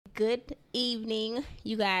Good evening,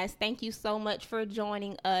 you guys. Thank you so much for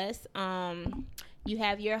joining us. You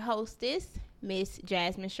have your hostess, Miss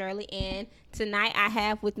Jasmine Shirley, and tonight I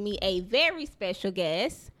have with me a very special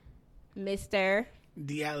guest, Mr.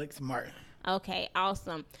 D'Alex Martin. Okay,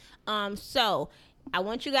 awesome. So I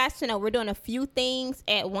want you guys to know we're doing a few things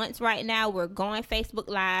at once right now. We're going Facebook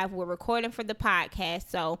Live. We're recording for the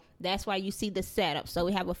podcast. So that's why you see the setup. So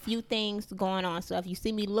we have a few things going on. So if you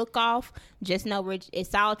see me look off, just know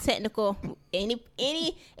it's all technical.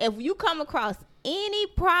 If you come across any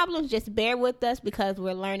problems, just bear with us because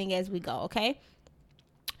we're learning as we go, okay?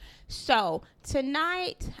 So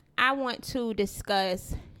tonight I want to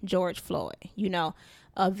discuss George Floyd. You know,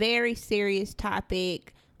 a very serious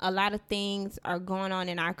topic. A lot of things are going on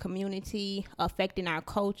in our community, affecting our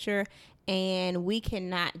culture, and we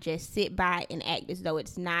cannot just sit by and act as though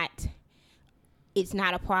it's not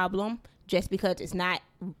a problem just because it's not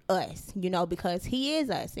us, you know, because he is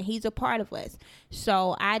us and he's a part of us.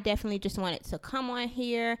 So I definitely just wanted to come on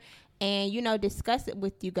here and, you know, discuss it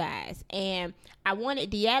with you guys. And I wanted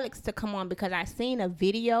D'Alex to come on because I seen a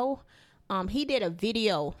video. He did a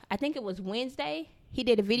video, I think it was Wednesday. He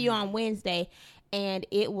did a video on Wednesday. And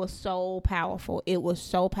it was so powerful. It was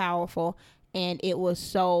so powerful. And it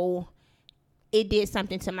did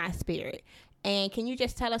something to my spirit. And can you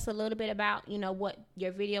just tell us a little bit about, you know, what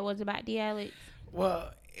your video was about, D'Alex?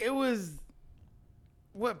 Well, it was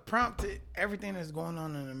what prompted everything that's going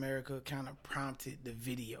on in America kind of prompted the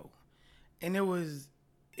video. And it was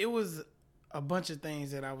a bunch of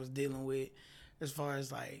things that I was dealing with as far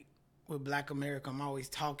as like with Black America. I'm always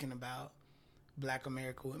talking about Black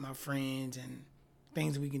America with my friends and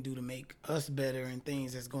things we can do to make us better and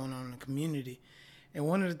things that's going on in the community. And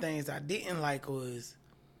one of the things I didn't like was,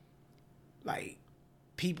 like,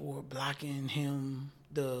 people were blocking him,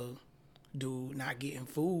 the dude not getting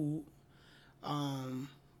food.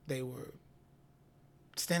 They were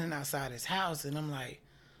standing outside his house, and I'm like,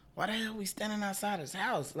 why the hell are we standing outside his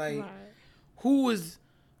house? Like, right. Who was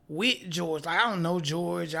with George? Like, I don't know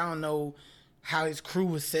George. I don't know how his crew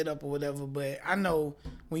was set up or whatever, but I know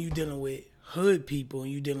when you're dealing with hood people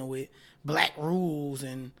and you dealing with black rules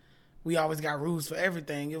and we always got rules for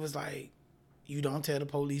everything, it was like, you don't tell the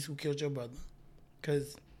police who killed your brother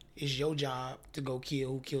because it's your job to go kill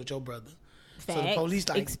who killed your brother. Facts. So the police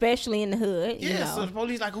like, especially in the hood, yeah, you know. So the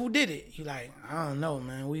police like, who did it? You like, I don't know,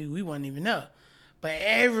 man, we wasn't even there, but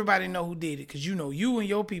everybody know who did it because you know you and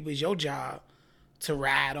your people, it's your job to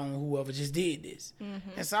ride on whoever just did this.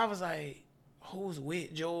 And so I was like, who's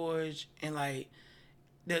with George? And like,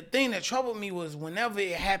 the thing that troubled me was whenever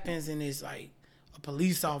it happens and it's like a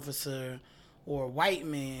police officer or a white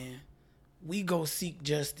man, we go seek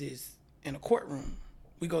justice in a courtroom.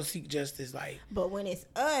 We go seek justice like. But when it's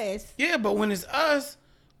us. Yeah, but when it's us,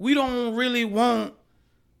 we don't really want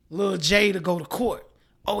Lil J to go to court.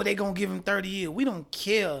 Oh, they gonna give him 30 years. We don't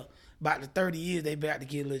care about the 30 years they about to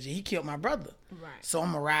give Lil J. He killed my brother. Right. So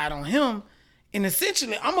I'm gonna ride on him. And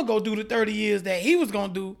essentially, I'm gonna go do the 30 years that he was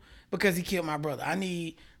gonna do because he killed my brother. I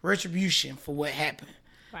need retribution for what happened.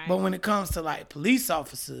 Right. But when it comes to like police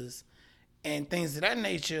officers and things of that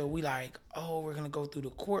nature, we like, oh, we're going to go through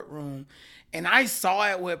the courtroom. And I saw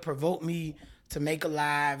it what provoked me to make a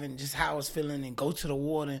live and just how I was feeling and go to the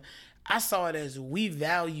water. I saw it as we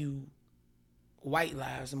value white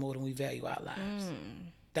lives more than we value our lives.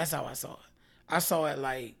 That's how I saw it. I saw it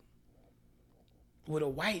like with a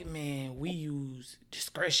white man, we use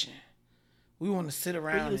discretion. We want to sit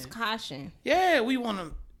around. We use caution. Yeah, we want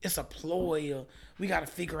to. It's a ploy. Or we got to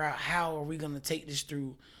figure out how are we going to take this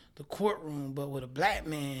through the courtroom. But with a black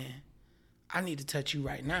man, I need to touch you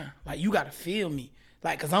right now. Like, you got to feel me.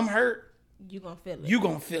 Like, because I'm hurt. You going to feel it. You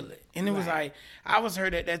going to feel it. And it was like, I was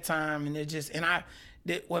hurt at that time. And it just,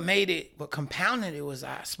 what compounded it was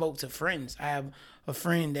I spoke to friends. I have a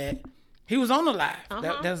friend that, he was on the live.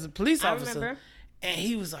 That was a police officer. I remember. And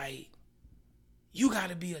he was like, you got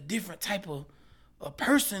to be a different type of a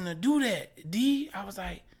person to do that, D. I was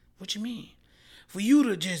like, what you mean? For you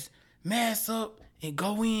to just mask up and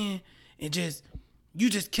go in and you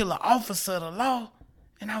just kill an officer of the law?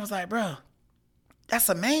 And I was like, bro, that's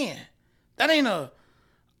a man. That ain't a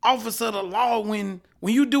officer of the law when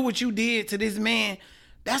you do what you did to this man.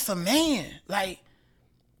 That's a man. Like,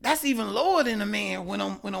 that's even lower than a man when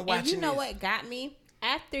I'm watching this. And you know what got me?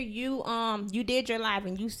 After you did your live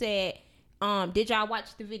and you said, did y'all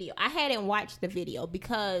watch the video? I hadn't watched the video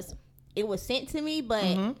because it was sent to me,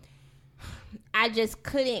 but I just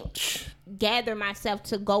couldn't gather myself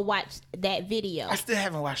to go watch that video. I still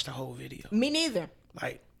haven't watched the whole video. Me neither.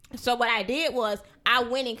 Like, so what I did was I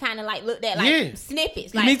went and kind of like looked at like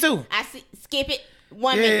snippets. Like, me too. I skip it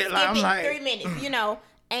 1 minute, skip like, it like, 3 minutes, you know.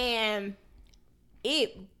 And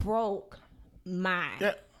it broke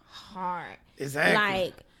my heart. Exactly.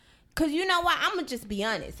 Like, cause you know what? I'm gonna just be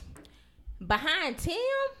honest. Behind Tim,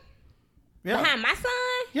 behind my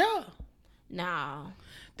son, no.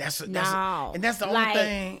 That's and that's the only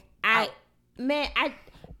thing.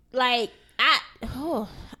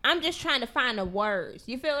 I'm just trying to find the words.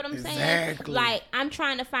 You feel what I'm saying? Like, I'm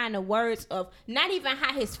trying to find the words of not even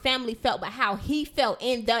how his family felt, but how he felt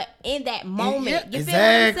in that moment. You feel what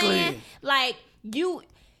I'm saying? Like,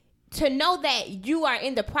 to know that you are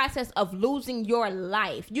in the process of losing your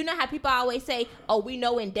life. You know how people always say, "Oh, we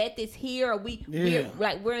know when death is here," or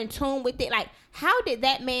we're in tune with it. Like, how did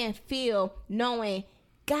that man feel knowing,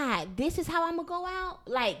 God, this is how I'm gonna go out?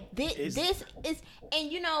 Like, this is, and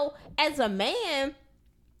you know, as a man,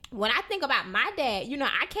 when I think about my dad, you know,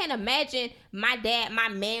 I can't imagine my dad, my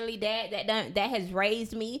manly dad that has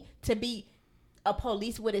raised me to be a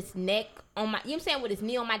police with his neck on my, you know what I'm saying, with his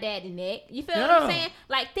knee on my daddy's neck. You feel what I'm saying?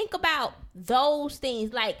 Like, think about those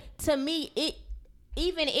things. Like, to me,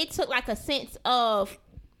 it took like a sense of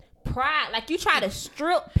pride. Like, you try to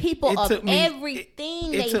strip people of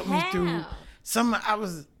everything they have. Me through I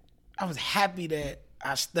was happy that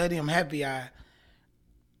I study. I'm happy I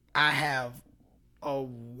have a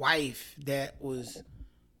wife that was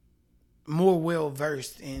more well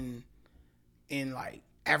versed in like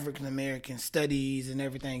African American studies and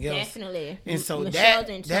everything else. Definitely. And so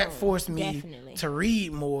that forced me to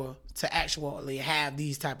read more, to actually have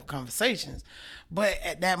these type of conversations. But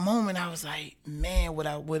at that moment, I was like, man, what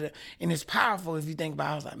I would, and it's powerful if you think about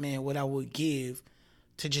it, I was like, man, what I would give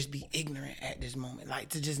to just be ignorant at this moment, like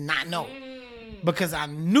to just not know. Because I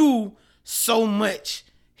knew so much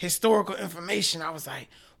historical information. I was like,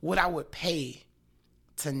 what I would pay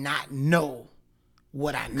to not know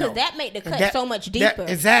what I know. Because that made the cut so much deeper.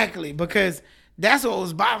 Exactly. Because that's what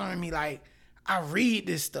was bothering me. Like, I read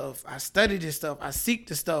this stuff. I study this stuff. I seek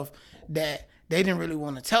the stuff that they didn't really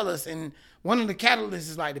want to tell us. And one of the catalysts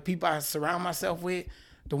is like the people I surround myself with,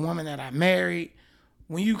 the woman that I married.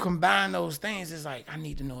 When you combine those things, it's like, I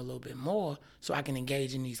need to know a little bit more so I can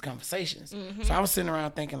engage in these conversations. Mm-hmm. So I was sitting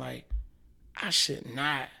around thinking like, I should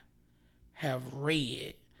not have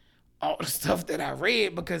read all the stuff that I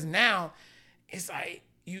read, because now it's like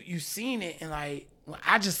you seen it, and like when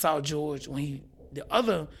I just saw George the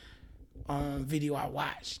other video I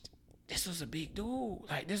watched, this was a big dude.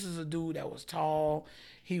 Like, this was a dude that was tall.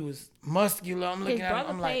 He was muscular. I'm looking at him.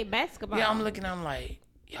 I'm like, basketball. Yeah, I'm looking at him like,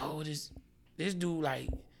 yo, this dude, like,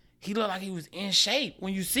 he looked like he was in shape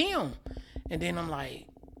when you see him. And then I'm like,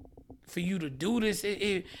 for you to do this,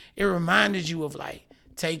 it reminded you of like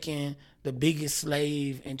taking the biggest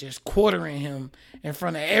slave and just quartering him in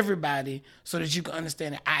front of everybody so that you can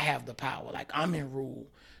understand that I have the power. Like, I'm in rule.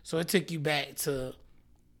 So it took you back to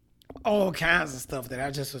all kinds of stuff that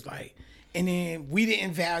I just was like, and then we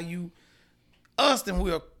didn't value us, and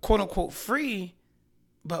we were quote unquote free,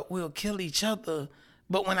 but we'll kill each other.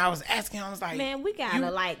 But when I was asking, I was like, man, we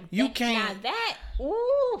gotta you can't.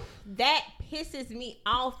 Now that pisses me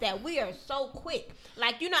off that we are so quick.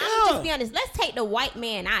 Like, you know, I'm just be honest. Let's take the white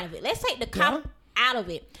man out of it. Let's take the cop out of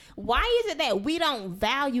it. Why is it that we don't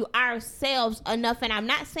value ourselves enough? And I'm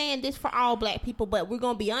not saying this for all black people, but we're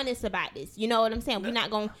gonna be honest about this. You know what I'm saying? We're not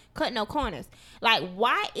gonna cut no corners. Like,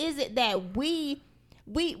 why is it that we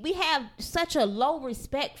have such a low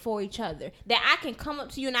respect for each other that I can come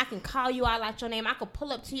up to you and I can call you out like your name. I could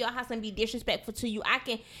pull up to your house and be disrespectful to you. I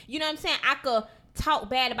can, you know what I'm saying? I could talk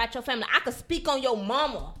bad about your family. I could speak on your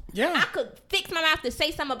mama. Yeah. I could fix my mouth to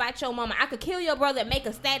say something about your mama. I could kill your brother and make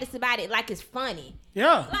a status about it like it's funny.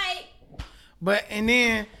 Yeah. Like. But, and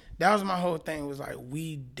then that was my whole thing, was like,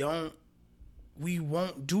 we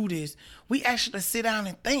won't do this. We actually sit down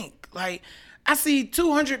and think. Like, I see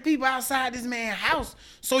 200 people outside this man's house.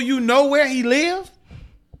 So you know where he lives?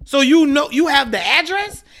 So you know, you have the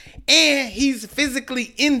address, and he's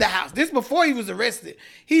physically in the house. This before he was arrested.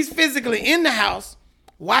 He's physically in the house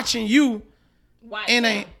watching you. And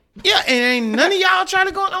ain't none of y'all trying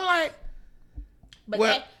to go. I'm like,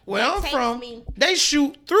 but where I'm from, they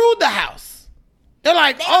shoot through the house. They're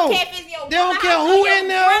like, they don't care who in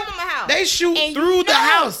there. They shoot through the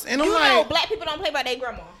house. And I'm like, black people don't play by their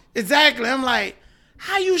grandma. Exactly. I'm like,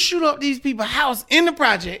 how you shoot up these people's house in the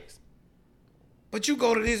projects, but you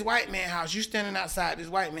go to this white man house, you standing outside this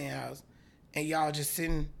white man house, and y'all just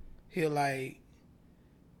sitting here like,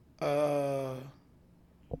 I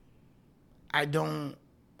don't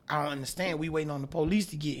understand. We waiting on the police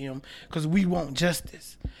to get him because we want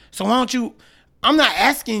justice. So why don't you, I'm not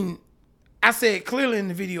asking, I said clearly in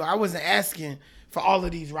the video, I wasn't asking for all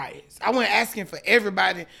of these riots. I wasn't asking for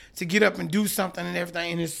everybody to get up and do something and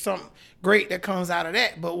everything, and there's something great that comes out of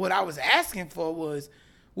that. But what I was asking for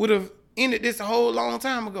would have ended this a whole long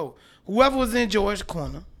time ago. Whoever was in George's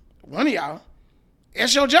corner, one of y'all,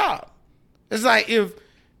 that's your job. It's like if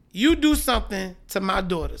you do something to my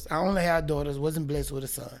daughters, I only had daughters, wasn't blessed with a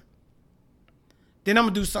son, then I'm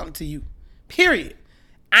going to do something to you. Period.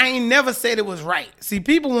 I ain't never said it was right. See,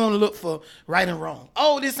 people want to look for right and wrong.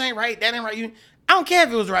 Oh, this ain't right, that ain't right. I don't care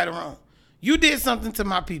if it was right or wrong. You did something to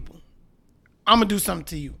my people. I'm going to do something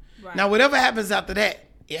to you. Right. Now, whatever happens after that,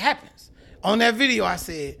 it happens. On that video, I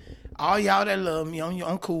said, all y'all that love me,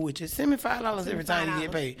 I'm cool with you. Send me $5 every time you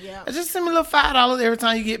get paid. Yep. Just send me a little $5 every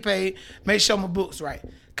time you get paid. Make sure my book's right.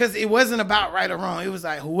 Because it wasn't about right or wrong. It was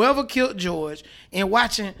like whoever killed George and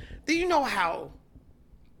watching, do you know how,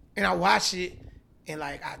 and I watch it and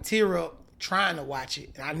like I tear up trying to watch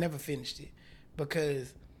it and I never finished it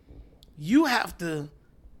because you have to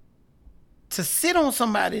sit on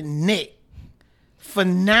somebody's neck for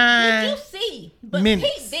 9 Did you see? But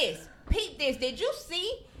minutes. Peep this. Did you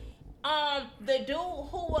see the dude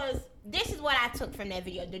who was, this is what I took from that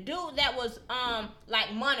video. The dude that was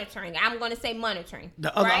like monitoring. I'm gonna say monitoring.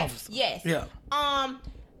 The other officer. Yes. Yeah.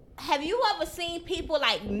 Have you ever seen people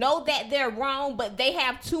like know that they're wrong, but they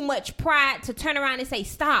have too much pride to turn around and say,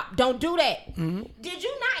 "Stop! Don't do that." Mm-hmm. Did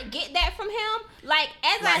you not get that from him? Like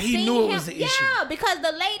as I seen knew him, it was an issue. because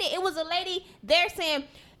it was a lady there saying,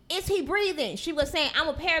 "Is he breathing?" She was saying, "I'm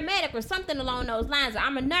a paramedic" or something along those lines.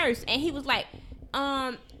 I'm a nurse, and he was like,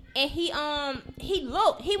 and he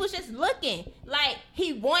was just looking like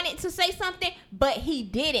he wanted to say something, but he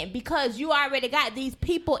didn't because you already got these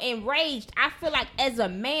people enraged. I feel like as a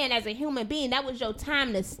man, as a human being, that was your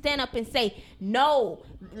time to stand up and say, no,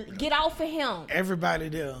 get off of him. Everybody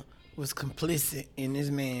there was complicit in this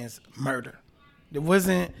man's murder. There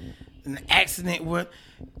wasn't an accident.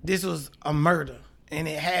 This was a murder. And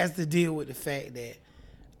it has to deal with the fact that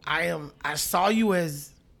I saw you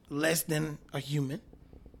as less than a human.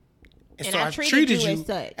 And so I treated you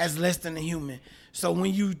as less than a human. So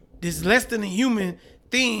when this less than a human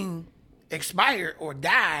thing expired or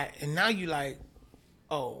died, and now you like,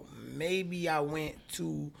 oh, maybe I went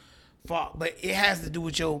too far. But it has to do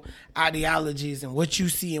with your ideologies and what you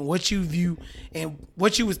see and what you view and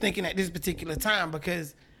what you was thinking at this particular time.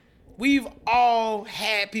 Because we've all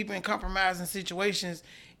had people in compromising situations,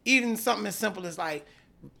 even something as simple as like,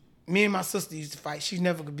 me and my sister used to fight. She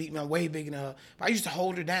never could beat me. I'm way bigger than her. But I used to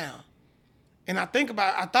hold her down. And I thought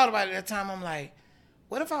about it at that time. I'm like,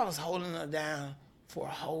 what if I was holding her down for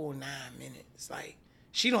a whole 9 minutes? Like,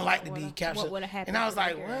 she don't like to be captured. What would have happened? And I was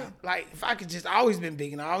like, what? Like, if I could just, I always been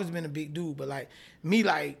big and I always been a big dude. But like, me,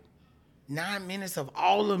 like, 9 minutes of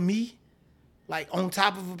all of me, like on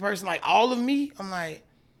top of a person, like all of me, I'm like,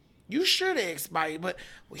 you sure they expired. But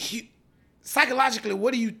psychologically,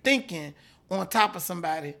 what are you thinking on top of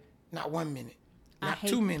somebody? Not 1 minute. Not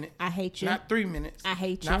 2 minutes. I hate you. Not 3 minutes. I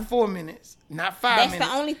hate you. Not 4 minutes. Not 5 minutes.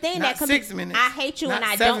 That's the only thing not that comes. 6 minutes. I hate you and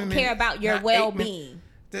I don't care about your well-being.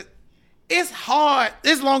 It's hard.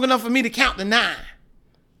 It's long enough for me to count to 9.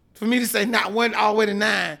 For me to say not 1 all the way to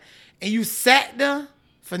 9. And you sat there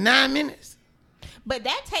for 9 minutes. But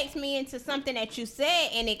that takes me into something that you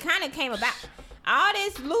said, and it kind of came about all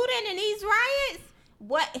this looting and these riots.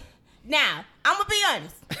 What? Now, I'm going to be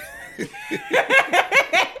honest.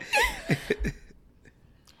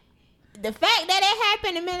 The fact that it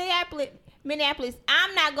happened in Minneapolis,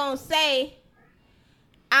 I'm not going to say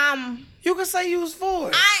You can say you was for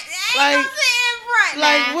it. I ain't going to say in front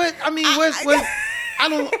like, now. what? I mean,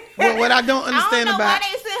 what I don't understand I don't know about... why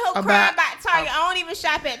they sit here crying about Target. I don't even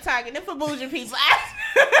shop at Target. They're for bougie people.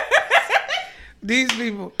 These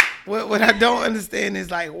people, what I don't understand is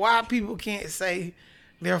like why people can't say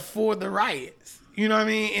they're for the riots. You know what I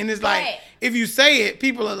mean? And it's like, if you say it,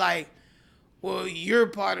 people are like, well, you're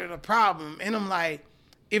part of the problem. And I'm like,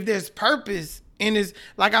 if there's purpose in this,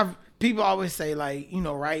 like people always say, like, you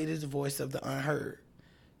know, riot is the voice of the unheard.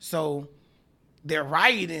 So they're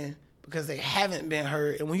rioting because they haven't been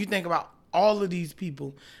heard. And when you think about all of these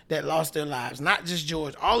people that lost their lives, not just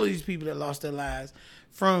George, all of these people that lost their lives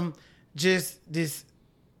from just this,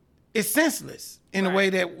 it's senseless in a way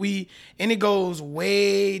that and it goes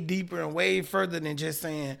way deeper and way further than just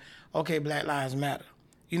saying, okay, Black Lives Matter.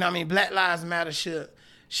 You know what I mean? Black Lives Matter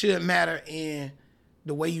should matter in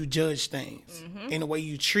the way you judge things, in the way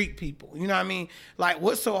you treat people. You know what I mean? Like,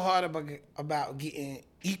 what's so hard about getting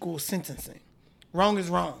equal sentencing? Wrong is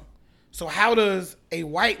wrong. So how does a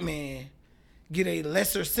white man get a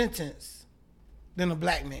lesser sentence than a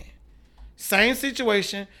black man? Same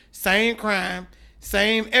situation, same crime,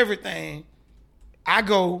 same everything. I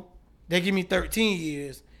go, they give me 13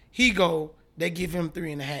 years. He go, they give him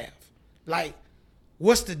 3.5. Like,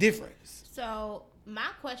 what's the difference? So my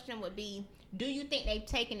question would be, do you think they've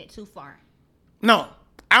taken it too far? No,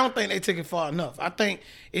 I don't think they took it far enough. I think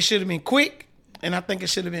it should have been quick, and I think it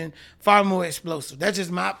should have been far more explosive. That's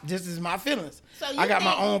just my feelings. So I got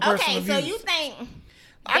my own personal views. So you think?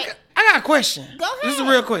 I got a question. Go ahead. This is a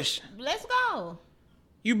real question. Let's go.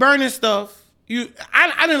 You burning stuff.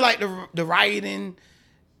 I didn't like the rioting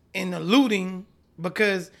and the looting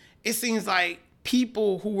because it seems like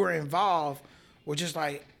people who were involved were just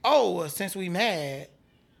like, oh, well, since we mad,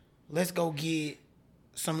 let's go get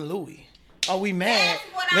some Louis. Oh, we mad.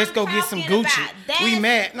 Let's go get some Gucci. We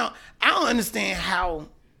mad. No, I don't understand how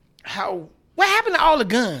what happened to all the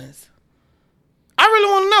guns? I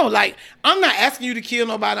really want to know. Like, I'm not asking you to kill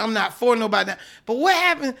nobody. I'm not for nobody. But what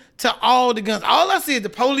happened to all the guns? All I see is the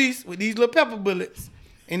police with these little pepper bullets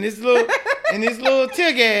and this little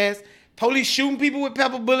tear gas. Police shooting people with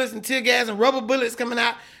pepper bullets and tear gas and rubber bullets coming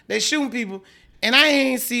out. They shooting people. And I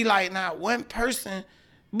ain't see like not one person.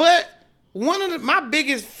 But one of my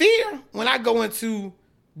biggest fear when I go into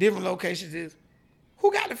different locations is,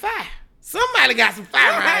 who got the fire? Somebody got some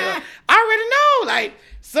fire right here. I already know, like,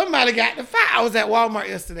 somebody got the fire. I was at Walmart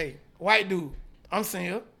yesterday. White dude. I'm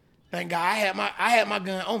single. Thank God I had my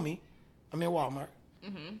gun on me. I'm in Walmart.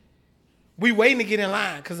 Mm-hmm. We waiting to get in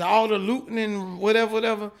line because all the looting and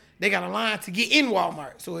whatever, they got a line to get in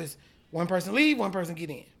Walmart. So it's one person leave, one person get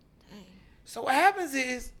in. Dang. So what happens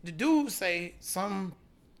is the dude say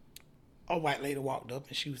a white lady walked up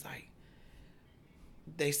and she was like,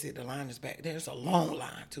 they said the line is back there. It's a long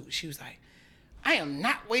line too. She was like, I am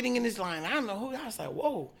not waiting in this line. I don't know who. I was like,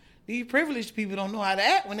 whoa, these privileged people don't know how to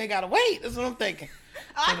act when they gotta wait. That's what I'm thinking.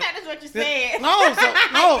 Oh, I thought that's what you said. No,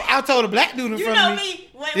 I told a black dude in front of me. You know me.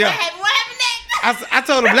 What happened next? I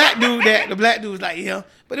told a black dude that. The black dude was like, yeah.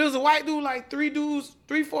 But it was a white dude, like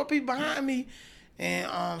 3-4 people behind me.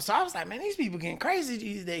 And so I was like, man, these people getting crazy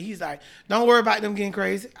these days. He's like, don't worry about them getting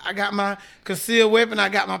crazy. I got my concealed weapon. I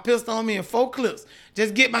got my pistol on me and 4 clips.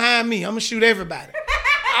 Just get behind me. I'm going to shoot everybody.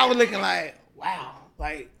 I was looking like, wow.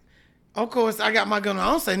 Like, of course, I got my gun on.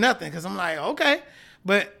 I don't say nothing because I'm like, okay.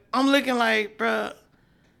 But I'm looking like, bruh,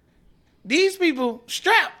 these people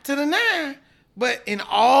strapped to the 9. But in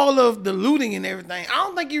all of the looting and everything, I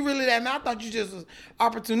don't think you really that mad. I thought you just was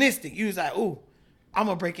opportunistic. You was like, ooh, I'm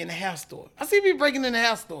going to break in the house store. I see people breaking in the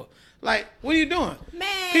house store. Like, what are you doing?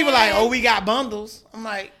 Man. People like, oh, we got bundles. I'm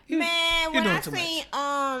like, when I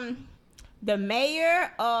seen the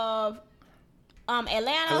mayor of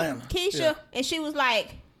Atlanta, Keisha, yeah. And she was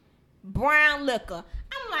like, brown liquor.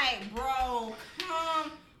 I'm like, bro,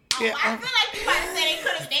 yeah, I feel like you about to say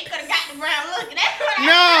they could have got the brown liquor. That's what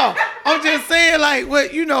no, I'm just saying, like,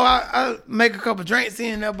 what, you know, I make a couple drinks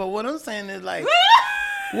in there, but what I'm saying is, like,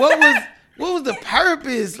 what was the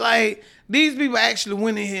purpose? Like, these people actually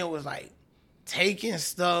went in here and was like taking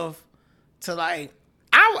stuff to, like,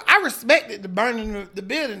 I respected the burning the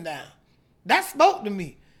building down. That spoke to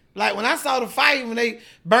me. Like, when I saw the fight, when they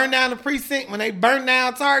burned down the precinct, when they burned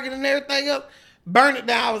down Target and everything up, burn it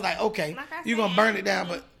down, I was like, okay, you're going to burn it down.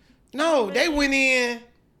 But no, they went in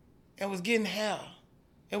and was getting hell.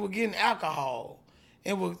 And was getting alcohol.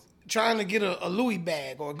 And was trying to get a Louis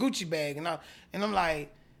bag or a Gucci bag. And I'm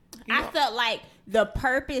like, I felt like the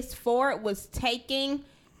purpose for it was taken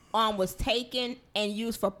and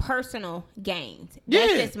used for personal gains.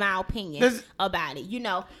 That's just my opinion about it, you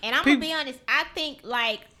know. And I'm going to be honest, I think,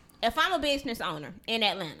 like, if I'm a business owner in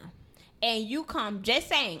Atlanta and you come, just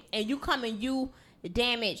saying, and you come and you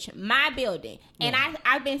damage my building, and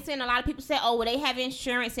I've been seeing a lot of people say, oh, well, they have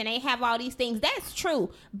insurance and they have all these things. That's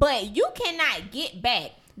true. But you cannot get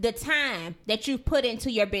back the time that you put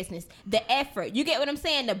into your business, the effort. You get what I'm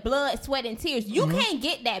saying? The blood, sweat, and tears. You can't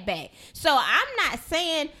get that back. So I'm not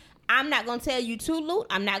saying I'm not going to tell you to loot.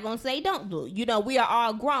 I'm not going to say don't loot. You know, we are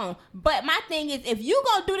all grown. But my thing is, if you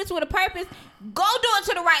going to do this with a purpose, go do it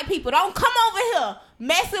to the right people. Don't come over here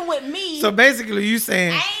messing with me. So basically you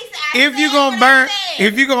saying, if you're going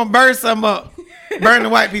to burn something up, burn the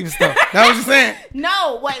white people stuff. That's what you're saying?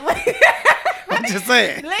 No, wait. I'm just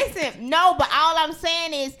saying. Listen, no, but all I'm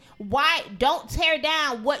saying is, why don't tear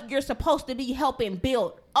down what you're supposed to be helping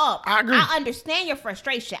build up. I agree. I understand your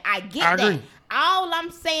frustration. I get that. All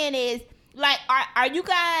I'm saying is, like, are you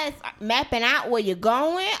guys mapping out where you're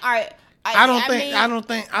going? I don't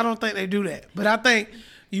think they do that. But I think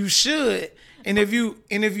you should. And if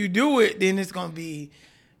you do it, then it's gonna be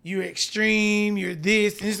you're extreme, you're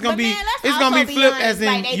this, and it's gonna be flipped as in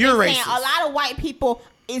like you're racist. A lot of white people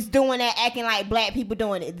is doing that, acting like black people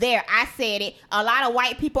doing it. There, I said it. A lot of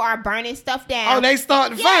white people are burning stuff down. Oh, they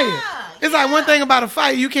start the fire. It's like one thing about a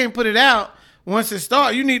fire, you can't put it out once it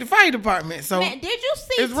starts. You need the fire department. So man, did you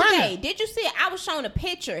see today? Running. Did you see it? I was shown a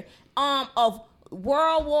picture of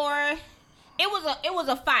World War. It was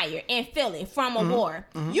a fire in Philly from a war.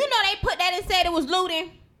 Mm-hmm. You know they put that and said it was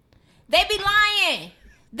looting. They be lying.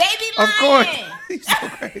 Of course. He's so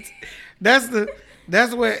crazy. That's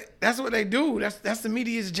what they do. That's the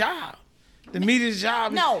media's job. The media's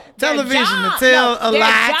job is television to tell a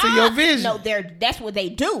lie to your vision. No, that's what they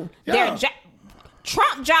do. Yeah.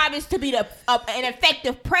 Trump's job is to be an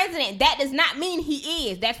effective president. That does not mean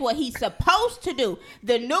he is. That's what he's supposed to do.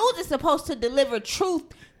 The news is supposed to deliver truth.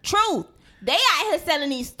 They out here selling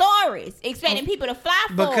these stories, expecting people to fly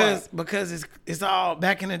for it. Because it's all,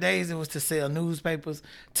 back in the days, it was to sell newspapers.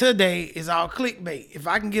 Today, it's all clickbait. If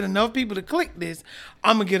I can get enough people to click this,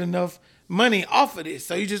 I'm going to get enough money off of this.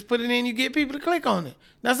 So you just put it in, you get people to click on it.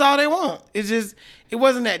 That's all they want. It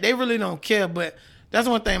wasn't that. They really don't care, but that's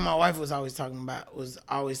one thing my wife was always talking about, was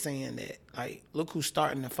always saying that, like, look who's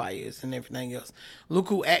starting the fires and everything else. Look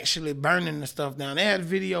who actually burning the stuff down. They had a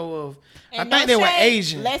video of, I think they were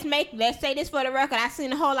Asian. Let's say this for the record. I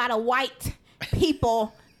seen a whole lot of white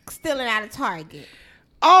people stealing out of Target.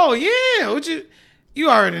 Oh, yeah. You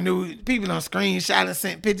already knew. People on screenshot and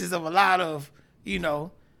sent pictures of a lot of,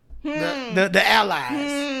 the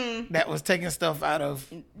allies that was taking stuff out of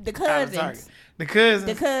the cousins. The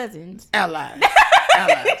cousins. Allies.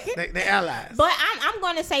 They allies. But I'm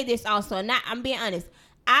going to say this also. I'm being honest.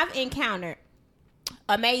 I've encountered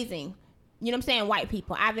amazing, white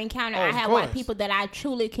people. I have white people that I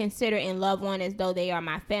truly consider and love one as though they are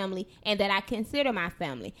my family, and that I consider my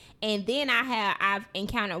family. And then I've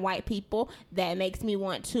encountered white people that makes me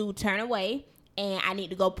want to turn away. And I need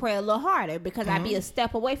to go pray a little harder because I'd be a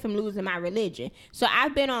step away from losing my religion. So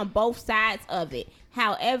I've been on both sides of it.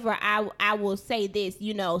 However, I will say this,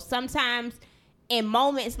 sometimes in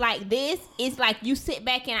moments like this, it's like you sit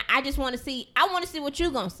back and I want to see what you're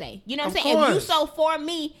going to say. You know what I'm saying? If you so for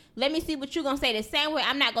me, let me see what you're going to say. The same way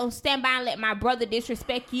I'm not going to stand by and let my brother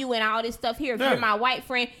disrespect you and all this stuff here. If you're my white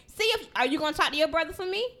friend, are you going to talk to your brother for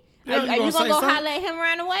me? Yeah, are you going to go holler at him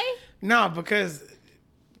right away? No, because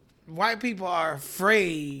white people are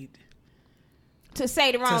afraid to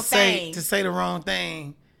say the wrong thing. To say the wrong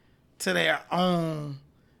thing to their own.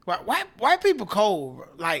 White people cold, bro.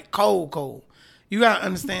 Like cold. You gotta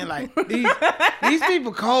understand, like these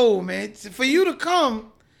people cold, man. For you to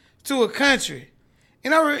come to a country,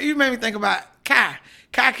 you made me think about Kai.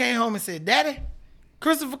 Kai came home and said, "Daddy,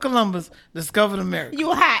 Christopher Columbus discovered America."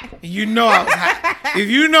 You hot? You know I was hot. If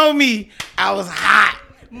you know me, I was hot.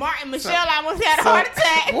 Martin Michelle almost had a heart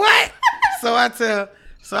attack. What? So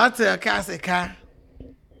I tell Kai, I said, Kai,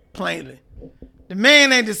 plainly, the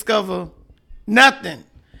man ain't discover nothing.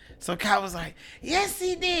 So Kai was like, yes,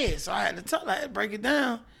 he did. So I had to break it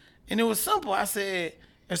down. And it was simple. I said,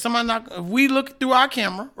 if we look through our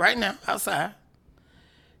camera right now outside,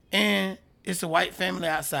 and it's a white family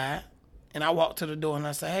outside, and I walk to the door and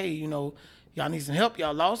I say, hey, y'all need some help,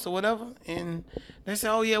 y'all lost or whatever. And they say,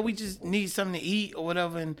 oh yeah, we just need something to eat or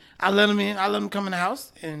whatever. And I let them in. I let them come in the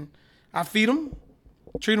house and I feed them,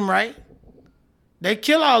 treat them right. They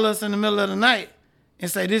kill all us in the middle of the night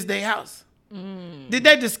and say, this their house. Did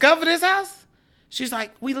they discover this house? She's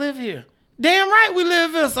like, we live here. Damn right we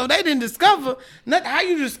live here. So they didn't discover nothing. How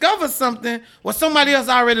you discover something where somebody else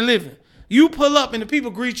already living? You pull up and the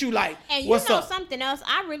people greet you like, what's up? Something else?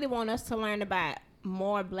 I really want us to learn about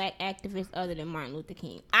more black activists other than Martin Luther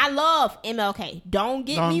King. I love MLK. Don't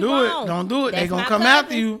get me wrong. Don't do it. They're going to come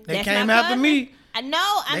after you. They came after me. I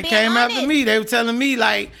know. They came after me. They were telling me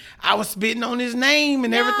like I was spitting on his name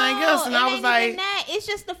and everything else. And I was like, it's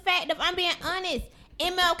just the fact of, I'm being honest,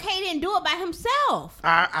 MLK didn't do it by himself.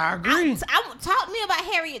 I agree. Talk to me about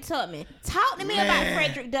Harriet Tubman. Talk to me about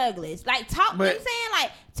Frederick Douglass. Like, talk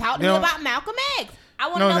to me about Malcolm X. I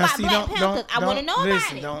want to know about Black Panthers. I want to know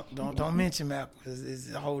about it. Don't mention Malcolm because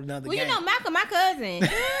it's a whole nother game. Well, Malcolm, my cousin.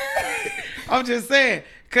 I'm just saying,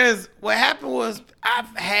 because what happened was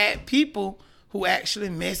I've had people who actually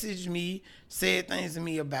messaged me, said things to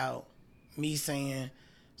me about me saying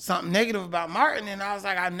something negative about Martin, and I was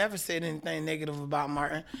like, I never said anything negative about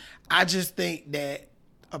Martin. I just think that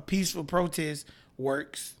a peaceful protest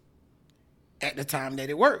works at the time that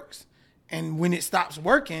it works. And when it stops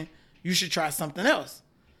working, you should try something else.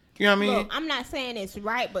 You know what I mean? Look, I'm not saying it's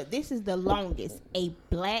right, but this is the longest a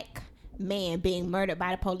black man being murdered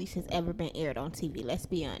by the police has ever been aired on TV. Let's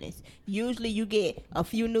be honest. Usually you get a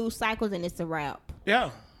few news cycles and it's a wrap.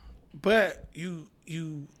 Yeah. But you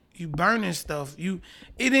you burning stuff. It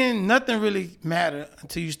didn't nothing really matter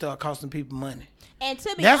until you start costing people money. And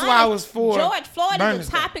to be That's honest, why I was for George Floyd is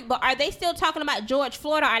a topic, stuff. but are they still talking about George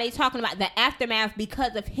Floyd, or are they talking about the aftermath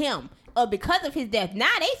because of him or because of his death?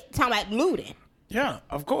 Now they talking about looting. Yeah,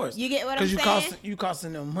 of course. You get what I'm saying? Because you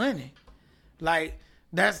costing them money. Like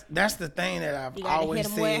that's the thing that I've always hit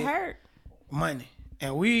 'em said. where it hurt. Money,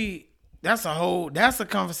 and that's a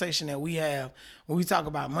conversation that we have when we talk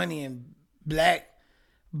about money and black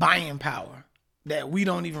buying power that we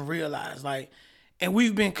don't even realize. Like, and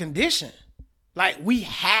we've been conditioned. Like, we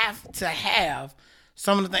have to have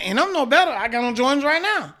some of the things. And I'm no better. I got on Jordans right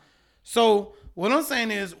now. So what I'm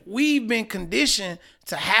saying is we've been conditioned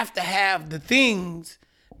to have the things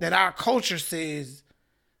that our culture says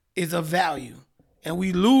is of value. And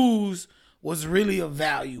we lose what's really of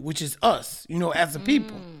value, which is us, as a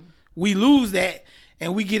people. We lose that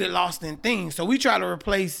and we get it lost in things. So we try to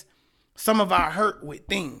replace some of our hurt with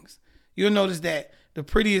things. You'll notice that the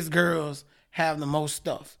prettiest girls have the most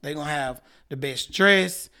stuff. They're going to have the best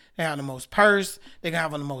dress. They have the most purse. They're going to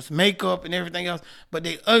have the most makeup and everything else. But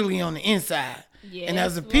they ugly on the inside. Yes, and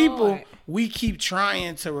as a people, we keep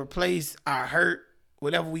trying to replace our hurt,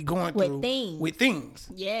 whatever we going through, with things.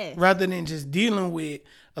 Yes. Rather than just dealing with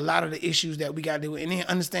a lot of the issues that we got to deal with. And then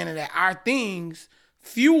understanding that our things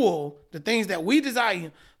fuel, the things that we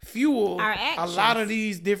desire, fuel a lot of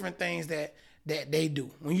these different things that they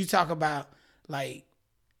do. When you talk about, like,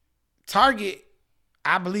 Target,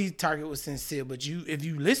 I believe Target was sincere, but if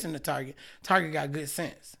you listen to Target got good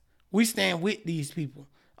sense. We stand with these people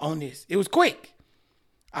on this. It was quick.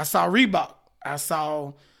 I saw Reebok. I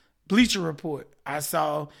saw Bleacher Report. I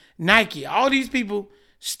saw Nike. All these people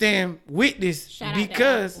stand with this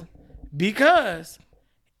because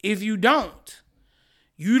if you don't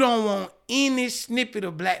want any snippet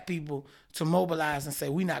of black people to mobilize and say,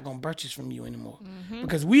 we're not going to purchase from you anymore. Mm-hmm.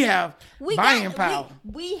 Because we have buying power.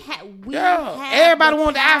 We have everybody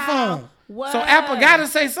want the iPhone. What? So Apple got to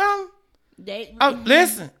say something.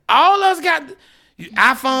 Listen, all us got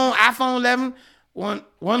iPhone 11. One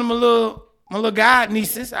of my little god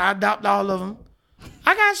nieces, I adopt all of them.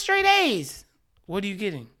 I got straight A's. What are you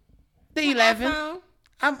getting? The 11.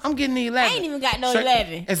 I'm getting the 11. I ain't even got no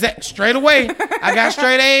 11. Is that straight away? I got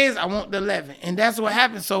straight A's. I want the 11. And that's what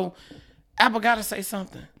happened. So Apple got to say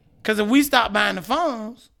something. Because if we stop buying the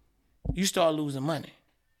phones, you start losing money.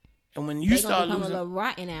 And when you start losing, a little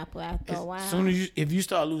rotten Apple after a while. If you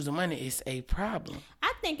start losing money, it's a problem.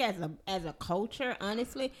 I think as a culture,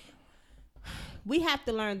 honestly, we have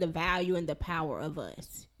to learn the value and the power of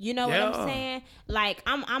us. You know what I'm saying? Like,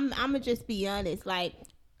 I'm gonna just be honest. Like,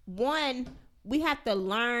 one, we have to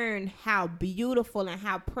learn how beautiful and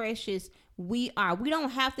how precious we are. We don't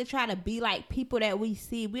have to try to be like people that we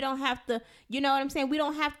see. We don't have to, you know what I'm saying? We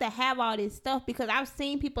don't have to have all this stuff, because I've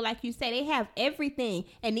seen people, like you say, they have everything,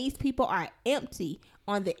 and these people are empty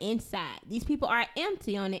on the inside. These people are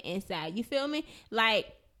empty on the inside. You feel me?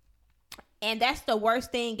 Like, and that's the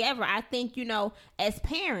worst thing ever. I think, as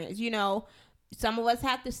parents, some of us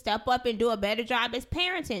have to step up and do a better job as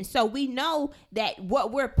parenting. So we know that what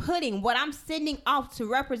I'm sending off to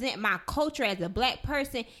represent my culture as a black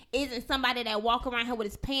person isn't somebody that walk around here with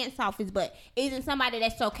his pants off his butt. Isn't somebody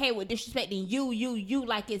that's okay with disrespecting you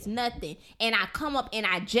like it's nothing. And I come up and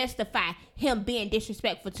I justify him being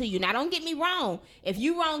disrespectful to you. Now, don't get me wrong. If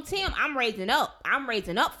you wrong Tim, I'm raising up. I'm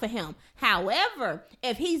raising up for him. However,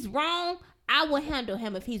 if he's wrong, I will handle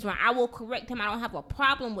him. If he's wrong, I will correct him. I don't have a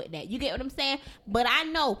problem with that. You get what I'm saying? But I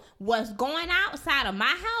know what's going outside of my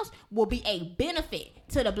house will be a benefit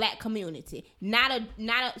to the black community, not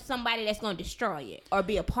somebody that's going to destroy it or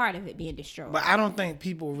be a part of it being destroyed. But I don't think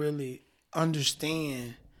people really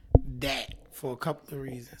understand that for a couple of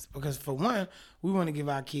reasons. Because for one, we want to give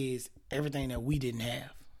our kids everything that we didn't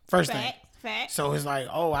have. First thing. Fact. So it's like,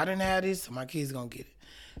 oh, I didn't have this, so my kids going to get it.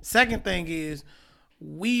 Second thing is,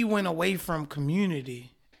 we went away from community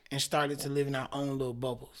and started to live in our own little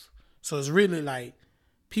bubbles. So it's really like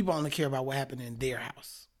people only care about what happened in their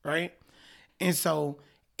house, right?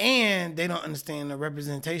 And they don't understand the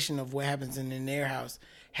representation of what happens in their house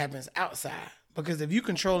happens outside. Because if you're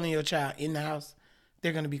controlling your child in the house,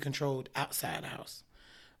 they're going to be controlled outside the house.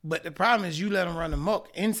 But the problem is you let them run amok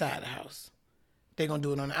inside the house. They're going to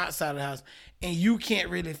do it on the outside of the house. And you can't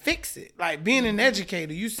really fix it. Like, being an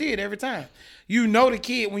educator, you see it every time. You know the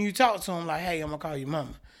kid when you talk to him, like, hey, I'm going to call you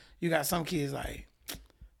mama. You got some kids like,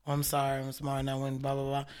 oh, I'm sorry, I'm smart, now when blah, blah,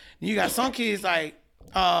 blah. You got some kids like,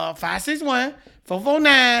 561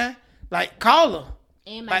 449, like, call her.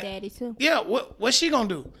 And my daddy, too. Yeah, what's she going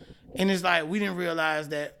to do? And it's like, we didn't realize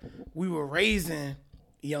that we were raising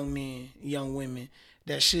young men, young women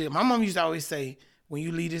that should. My mom used to always say, when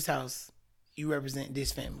you leave this house, you represent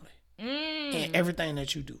this family and everything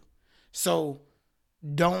that you do. So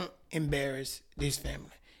don't embarrass this family.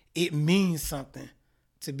 It means something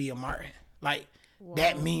to be a Martin. Like,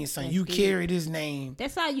 that means something. You carry this name.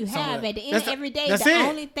 That's all you have. At the end of every day,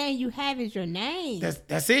 only thing you have is your name.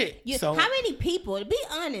 That's it. So, how many people, to be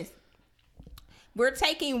honest, we're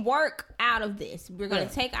taking work out of this. We're going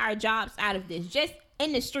to take our jobs out of this. Just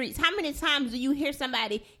in the streets. How many times do you hear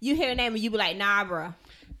somebody, you hear a name and you be like, nah, bro.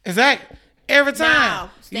 Exactly. Every time.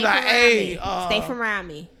 Stay you like, hey, stay from around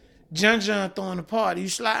me. John throwing the party. You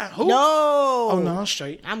slide? Who? No. Oh, no, I'm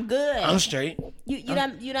straight. I'm good. I'm straight. You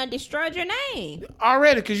done destroyed your name.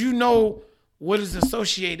 Already, because you know what is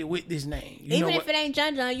associated with this name. Even if it ain't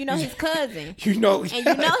John, you know his cousin. You know. And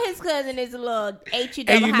you know his cousin is a little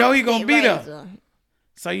H-E-double. And you know he going to be there. there.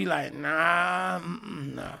 So you like, nah.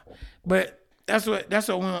 But that's what we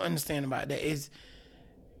don't understand about that is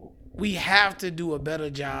we have to do a better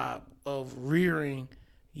job of rearing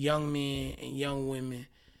young men and young women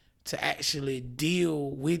to actually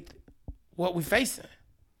deal with what we're facing.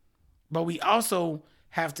 But we also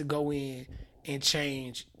have to go in and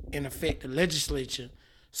change and affect the legislature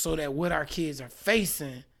so that what our kids are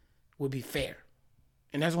facing will be fair.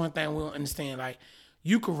 And that's one thing we don't understand. Like,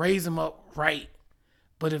 you could raise them up right,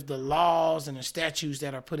 but if the laws and the statutes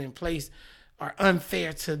that are put in place are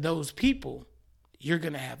unfair to those people, you're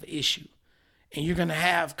going to have an issue. And you're going to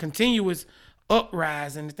have continuous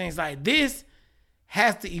uprising and things like this.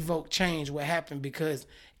 Has to evoke change what happened, because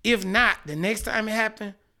if not, the next time it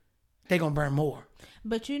happens, they're going to burn more.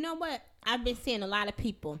 But you know what? I've been seeing a lot of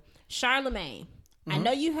people. Charlemagne. I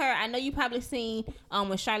know you probably seen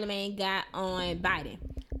when Charlemagne got on Biden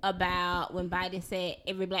about when Biden said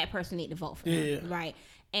every black person need to vote for him. Right.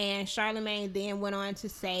 And Charlemagne then went on to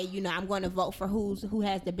say, I'm going to vote for who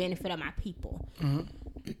has the benefit of my people.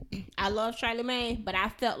 I love Charlemagne, but I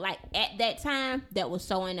felt like at that time that was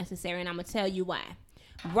so unnecessary, and I'm going to tell you why.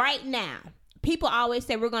 Right now, people always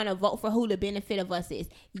say we're going to vote for who the benefit of us is.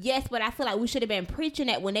 Yes, but I feel like we should have been preaching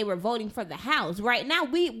that when they were voting for the House. Right now,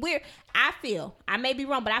 I may be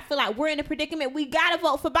wrong, but I feel like we're in a predicament. We got to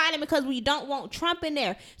vote for Biden because we don't want Trump in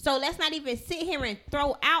there. So let's not even sit here and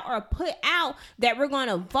throw out or put out that we're going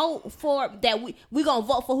to vote for, that we're going to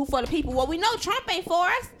vote for who for the people. Well, we know Trump ain't for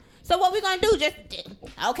us. So what we going to do? Just,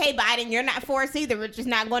 okay, Biden, you're not for us either. We're just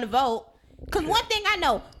not going to vote. Because one thing I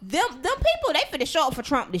know, them people, they finna show up for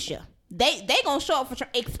Trump this year. They gonna show up for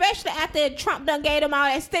Trump, especially after Trump done gave them all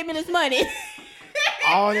that stimulus money.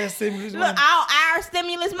 All that stimulus money. Look, all our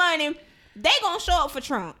stimulus money, they gonna show up for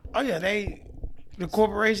Trump. Oh yeah, the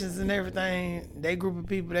corporations and everything, they group of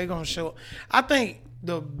people, they gonna show up. I think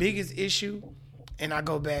the biggest issue, and I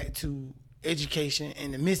go back to education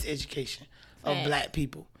and the miseducation of black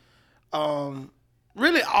people.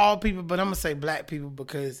 Really all people, but I'm gonna say black people,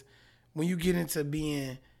 because when you get into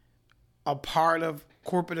being a part of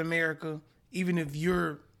corporate America, even if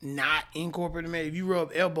you're not in corporate America, if you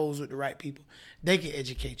rub elbows with the right people, they can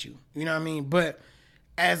educate you. You know what I mean? But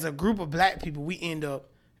as a group of black people, we end up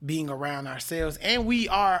being around ourselves, and we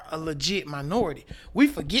are a legit minority. We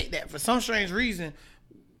forget that for some strange reason.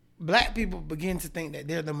 Black people begin to think that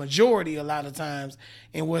they're the majority a lot of times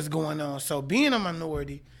in what's going on. So being a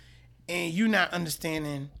minority and you not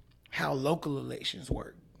understanding how local elections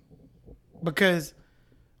work, because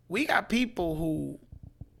we got people who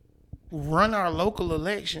run our local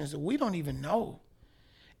elections that we don't even know.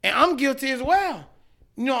 And I'm guilty as well.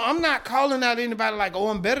 I'm not calling out anybody like, oh,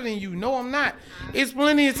 I'm better than you. No, I'm not. It's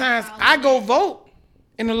plenty of times I go vote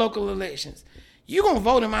in the local elections. You gonna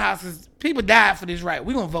vote in my house because people died for this right.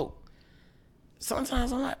 We gonna vote.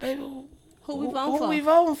 Sometimes I'm like, baby, who we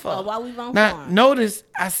voting for? Or why we voting now, for? Notice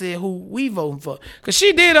I said who we voting for. Because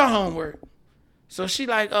she did her homework. So she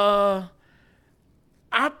like, I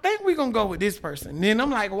think we gonna go with this person. Then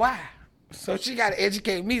I'm like, why? So she got to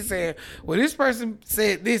educate me saying, well, this person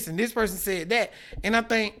said this and this person said that. And I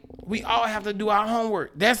think we all have to do our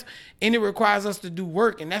homework. And it requires us to do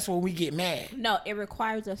work, and that's when we get mad. No, it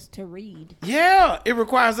requires us to read. Yeah, it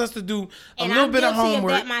requires us to do a little bit of homework. I'm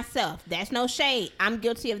guilty of that myself. That's no shade. I'm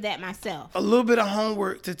guilty of that myself. A little bit of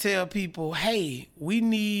homework to tell people, hey, we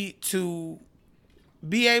need to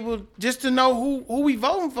be able just to know who we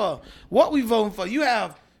voting for, what we voting for. You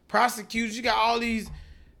have prosecutors, you got all these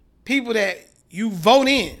people that you vote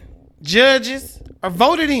in, judges are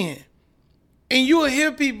voted in, and you will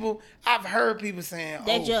hear people. I've heard people saying,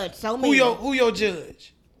 that judge so many. Who your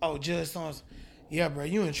judge? Oh, Judge so-and-so. Yeah, bro,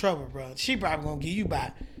 you in trouble, bro. She probably gonna give you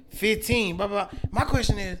about 15. Blah blah. My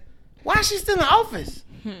question is, why is she still in office?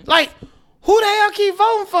 Like, who the hell keep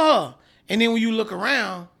voting for her? And then when you look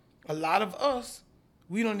around, a lot of us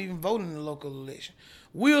we don't even vote in the local election.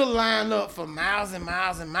 We'll line up for miles and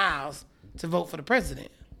miles and miles to vote for the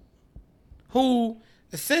president, who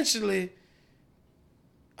essentially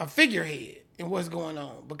a figurehead in what's going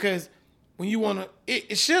on. Because when you want to,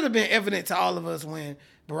 it should have been evident to all of us when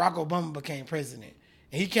Barack Obama became president.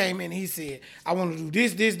 And he came in and he said, I want to do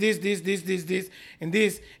this, and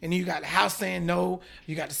this. And you got the House saying no.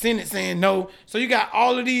 You got the Senate saying no. So you got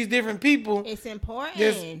all of these different people. It's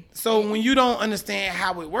important. So when you don't understand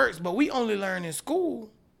how it works, but we only learn in school,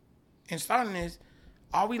 and starting this,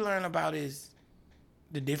 all we learn about is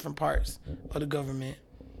the different parts of the government.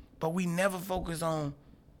 But we never focus on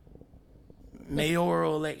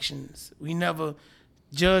mayoral elections. We never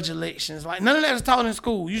judge elections. Like, none of that is taught in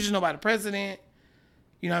school. You just know about the president.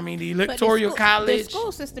 You know what I mean? The electoral college. The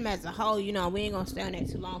school system as a whole, you know, we ain't going to stay on that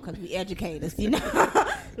too long because we educators, you know.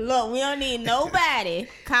 Look, we don't need nobody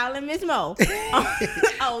calling Miss Mo.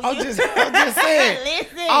 I'm just saying.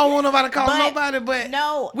 Listen, I don't want nobody calling nobody, but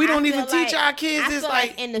no, we don't even teach our kids. I it's feel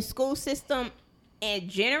like in the school system in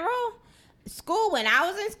general, school when I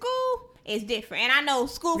was in school is different. And I know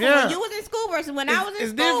school from when you was in school versus when I was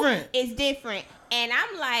in school. It's different. And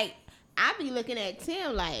I'm like, I be looking at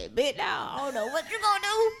Tim like, bitch, I don't know what you gonna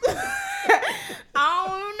do. I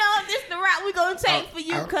don't know if this the route we gonna take for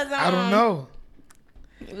you, cause I don't know.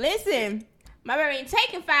 Listen, my baby ain't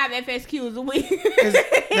taking 5 FSQs a week.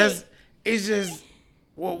 It's just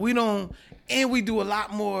we don't, and we do a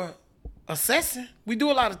lot more assessing. We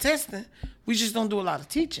do a lot of testing. We just don't do a lot of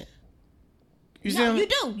teaching. You no, you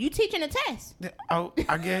do. You teaching a test. Oh,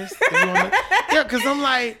 I guess. Yeah, because I'm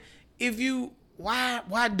like,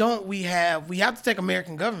 why don't we have to take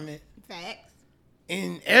American government. Facts.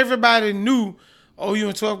 And everybody knew, oh, you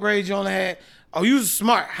in 12th grade, you only had, oh, you was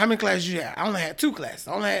smart. How many classes you had? I only had 2 classes.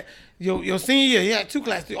 I only had, your senior year, you had 2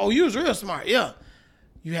 classes. Oh, you was real smart. Yeah.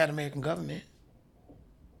 You had American government.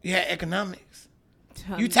 You had economics.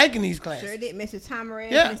 You taking these classes. Sure did, Mr. Tomarez,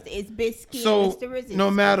 yeah. Mr. Isbisky, so, Mr. Resistance. No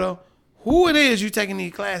matter who it is, you taking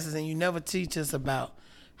these classes and you never teach us about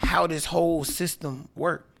how this whole system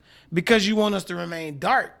works. Because you want us to remain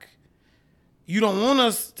dark. You don't want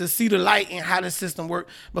us to see the light in how the system works,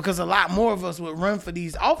 because a lot more of us would run for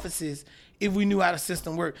these offices if we knew how the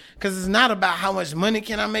system worked. Because it's not about how much money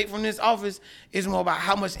can I make from this office. It's more about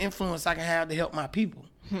how much influence I can have to help my people.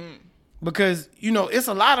 Because, you know, it's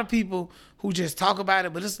a lot of people who just talk about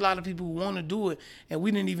it, but it's a lot of people who want to do it, and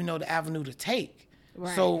we didn't even know the avenue to take.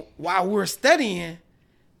 Right. So while we're studying,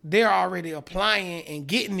 they're already applying and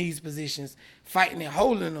getting these positions, fighting and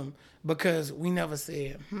holding them, because we never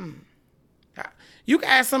said, You can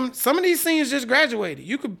ask some of these seniors just graduated.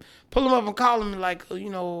 You could pull them up and call them like, you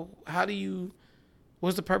know,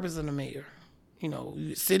 what's the purpose of the mayor? You know,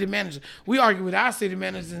 city manager. We argue with our city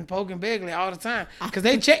managers in Polk and Begley all the time because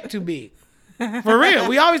they check too big. For real.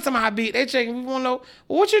 We always talk about how big they check, and we want to know,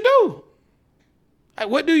 well, what you do? Like,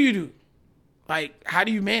 what do you do? Like, how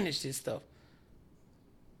do you manage this stuff?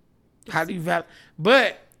 How do you value?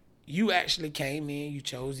 But you actually came in, you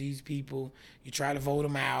chose these people, you try to vote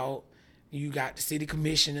them out. You got the city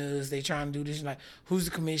commissioners, they trying to do this. Like, who's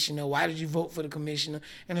the commissioner? Why did you vote for the commissioner?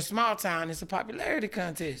 In a small town, it's a popularity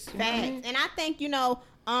contest. Facts. And I think, you know,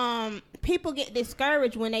 people get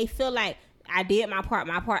discouraged when they feel like, I did my part.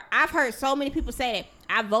 I've heard so many people say that,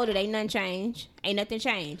 I voted, ain't nothing changed. Ain't nothing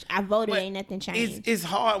changed. I voted, ain't nothing changed. It's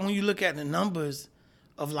hard when you look at the numbers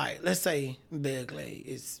of, like, let's say Begley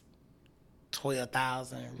is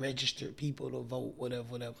 12,000 registered people to vote,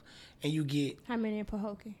 whatever. And you get... How many in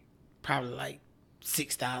Pahokee? Probably like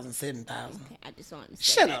 6,000, 7,000. Okay, I just wanted to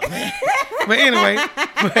say Shut up, man. But anyway,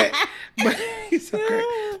 but it's so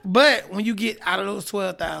great. But when you get out of those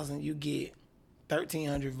 12,000, you get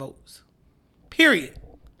 1,300 votes. Period.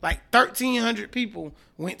 Like 1,300 people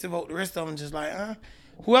went to vote. The rest of them just like,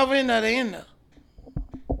 whoever in there, they in there.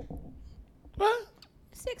 What?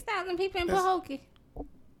 6,000 people in Pahokee.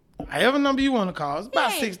 However number you want to call, it's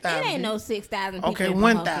about 6,000. It ain't no 6,000 people. Okay,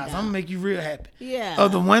 1,000. I'm gonna make you real happy. Yeah.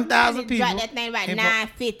 Of the 1,000 people, drop that thing about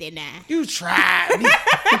 950 now. You tried me.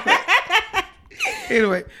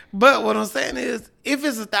 Anyway, but what I'm saying is, if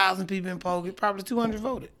it's 1,000 people in Pahokee, probably 200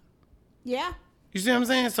 voted. Yeah. You see what I'm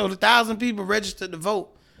saying? So the 1,000 people registered to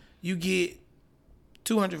vote, you get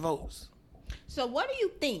 200 votes. So what do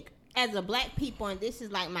you think, as a black people, and this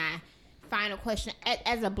is like my final question,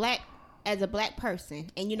 as a black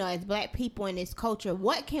person, and you know, as black people in this culture,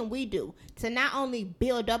 what can we do to not only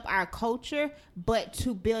build up our culture, but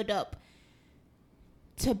to build up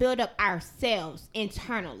ourselves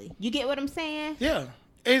internally? You get what I'm saying? Yeah.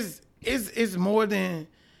 It's more than,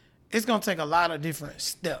 it's gonna take a lot of different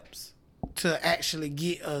steps to actually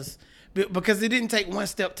get us, because it didn't take one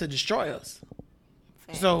step to destroy us.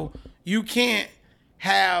 So you can't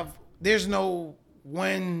have. There's no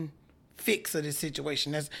one fix of this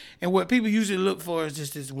situation. And what people usually look for is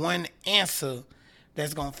just this one answer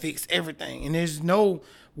that's gonna fix everything. And there's no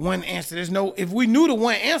one answer. If we knew the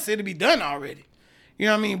one answer, it'd be done already. You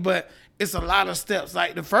know what I mean? But it's a lot of steps.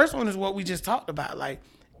 Like the first one is what we just talked about. Like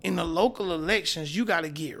in the local elections, you got to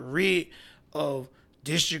get rid of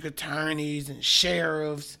district attorneys and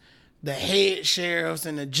sheriffs, the head sheriffs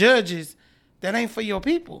and the judges that ain't for your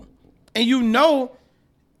people. And you know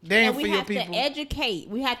they ain't for your people.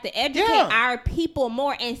 We have to educate our people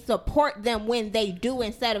more and support them when they do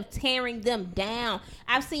instead of tearing them down.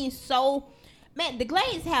 I've seen Man, the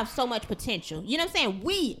Glades have so much potential. You know what I'm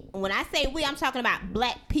saying? When I say we, I'm talking about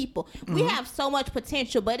black people. Mm-hmm. We have so much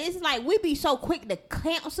potential, but it's like we be so quick to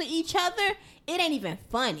cancel each other. It ain't even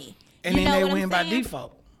funny. And then they win by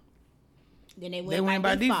default. Then they win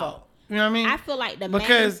by default. You know what I mean? I feel like the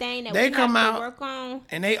main thing that we have to work on.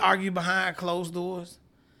 And they argue behind closed doors.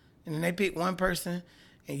 And then they pick one person.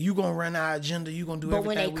 And you gonna run our agenda. You gonna do everything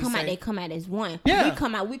we say. But when they come out as one. Yeah.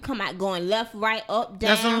 We come out going left, right, up, down.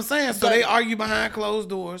 That's what I'm saying. So they argue behind closed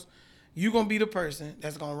doors. You gonna be the person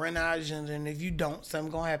that's gonna run our agenda. And if you don't,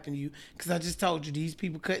 something gonna happen to you. Because I just told you, these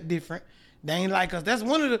people cut different. They ain't like us. That's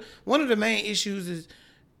one of the main issues is,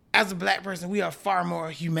 as a black person, we are far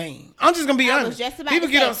more humane. I'm just gonna be honest. People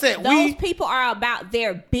get upset. Those people are about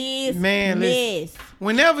their business. Man, listen,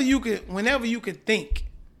 whenever you could think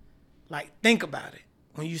about it.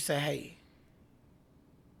 When you say, hey,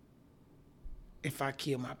 if I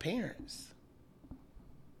kill my parents,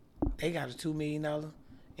 they got a $2 million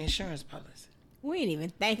insurance policy. We ain't even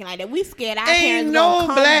thinking like that. We scared our parents gonna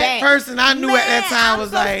come back. Ain't no black person I knew at that time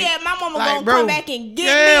was like, scared my mama gonna come back and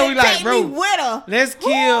get me and take me with her. Let's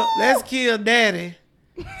kill daddy,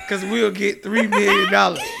 because we'll get $3 million.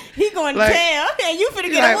 He going to jail, and you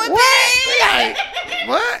finna get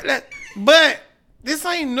what? But this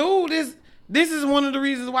ain't new. This is one of the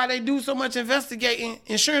reasons why they do so much investigating.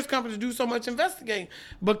 Insurance companies do so much investigating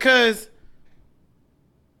because,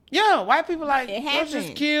 white people let's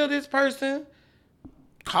just kill this person,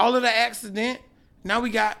 call it an accident. Now we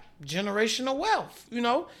got generational wealth,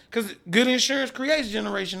 because good insurance creates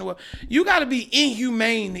generational wealth. You got to be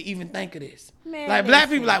inhumane to even think of this. Man, black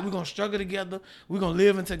people, we're going to struggle together. We're going to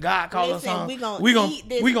live until God calls us home. We're going to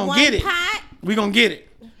get it. We're going to get it.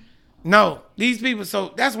 No, these people,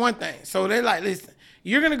 so that's one thing. So they're like, listen,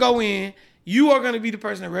 you're going to go in, you are going to be the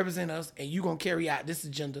person that represent us, and you're going to carry out this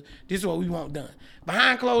agenda. This is what we want done.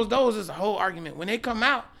 Behind closed doors is a whole argument. When they come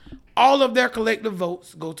out, all of their collective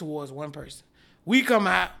votes go towards one person. We come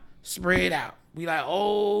out, spread out. We like,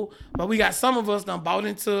 but we got some of us done bought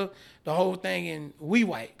into the whole thing, and we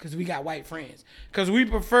white, because we got white friends. Because we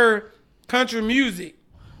prefer country music.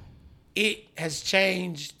 It has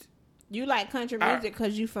changed. You like country music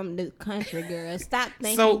because you from the country, girl. Stop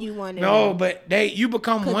thinking you want to. No, but you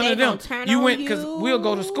become one of them. You went because we'll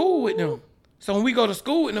go to school with them. So when we go to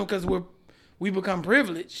school with them, because we become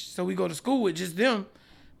privileged, so we go to school with just them.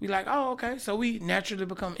 We like, okay. So we naturally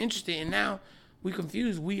become interested, and now we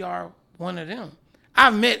confused. We are one of them.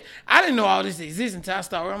 I didn't know all this exists until I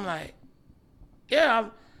started. I'm like,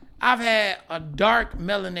 I've had a dark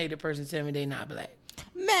melanated person tell me they not black.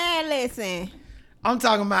 Man, listen. I'm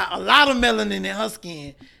talking about a lot of melanin in her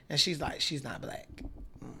skin, and she's like, she's not black.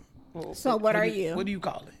 So what are you? What do you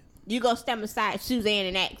call it? You go step beside Suzanne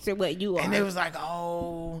and ask her what you are. And they was like,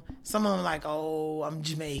 some of them like, I'm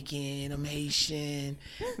Jamaican, I'm Haitian.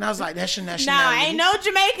 And I was like, that's your nationality. No, ain't no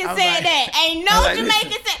Jamaican said that. Ain't no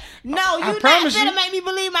Jamaican said. No, you not gonna make me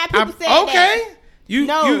believe my people said that. Okay. You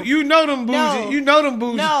know them bougie. No. You know them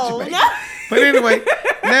bougie Jamaican. No. But anyway,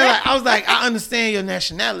 I was like, I understand your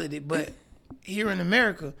nationality, but here in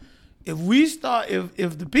America, if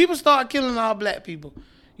the people start killing all black people,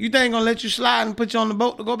 you think gonna let you slide and put you on the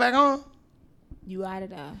boat to go back home? You out of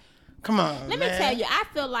there. Come on, Let me tell you, I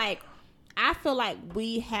feel like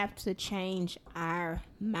we have to change our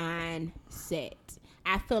mindset.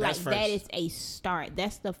 I feel that is a start.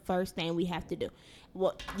 That's the first thing we have to do.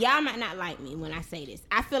 Well, y'all might not like me when I say this.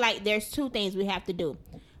 I feel like there's two things we have to do.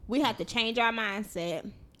 We have to change our mindset,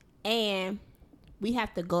 and we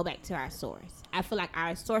have to go back to our source. I feel like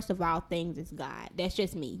our source of all things is God. That's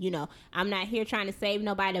just me. I'm not here trying to save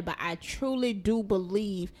nobody, but I truly do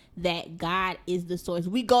believe that God is the source.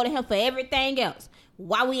 We go to him for everything else.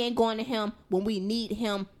 Why we ain't going to him when we need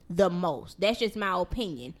him the most? That's just my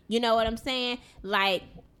opinion. You know what I'm saying? Like,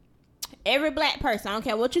 every black person, I don't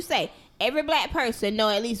care what you say, every black person know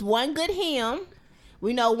at least one good hymn.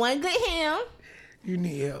 We know one good hymn. You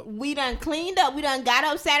need help. We done cleaned up. We done got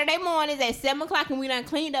up Saturday mornings at 7 o'clock, and we done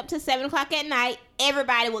cleaned up to 7 o'clock at night.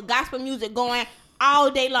 Everybody with gospel music going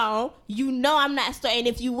all day long. You know I'm not starting.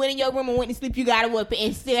 If you went in your room and went to sleep, you got to whoop it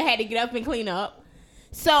and still had to get up and clean up.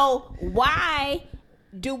 So why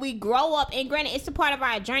do we grow up? And granted, it's a part of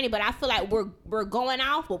our journey, but I feel like we're going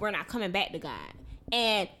off, but we're not coming back to God.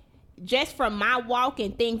 And just from my walk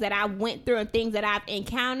and things that I went through and things that I've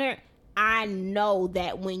encountered, I know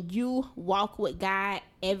that when you walk with God,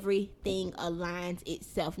 everything aligns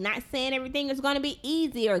itself. Not saying everything is going to be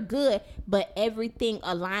easy or good, but everything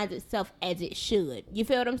aligns itself as it should. You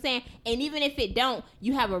feel what I'm saying? And even if it don't,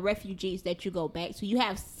 you have a refugees that you go back to. You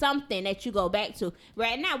have something that you go back to.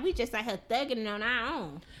 Right now, we just out here thugging it on our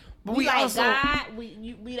own. But we like, also, God,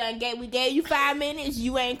 we gave you 5 minutes.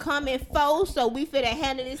 You ain't coming 4, so we finna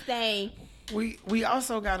handle this thing. We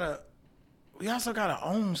also gotta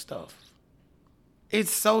own stuff.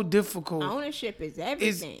 It's so difficult. Ownership is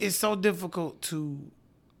everything. It's so difficult to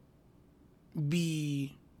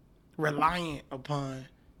be reliant upon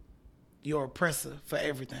your oppressor for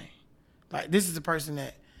everything. Like, this is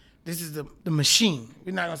the machine.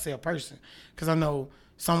 We're not gonna say a person, because I know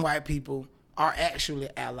some white people are actually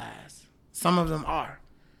allies. Some of them are.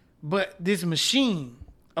 But this machine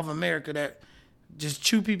of America that just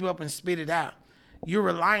chew people up and spit it out, you're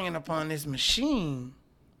relying upon this machine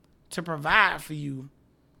to provide for you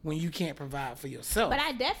when you can't provide for yourself. But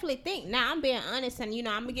I definitely think, now I'm being honest, and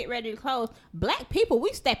I'm gonna get ready to close. Black people,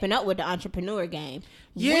 we stepping up with the entrepreneur game.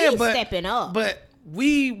 Yeah, but stepping up. But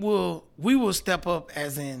we will step up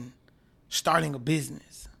as in starting a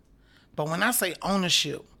business. But when I say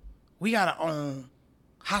ownership, we gotta own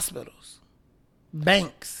hospitals,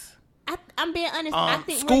 banks. I'm being honest. I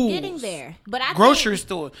think schools, we're getting there. But grocery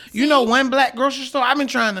store. You know, one black grocery store. I've been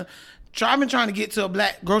trying to get to a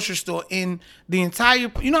black grocery store in the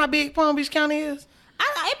entire. You know how big Palm Beach County is? It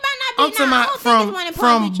might not be. I'm talking about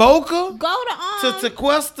from Boca go to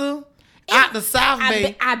Tequesta out the South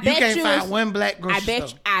Bay. You can't find one black grocery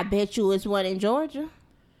store. I bet you it's one in Georgia.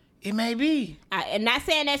 It may be. I'm not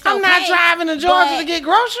saying that's I'm not driving to Georgia to get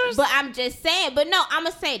groceries. But I'm just saying. But no, I'm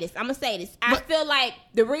going to say this. I feel like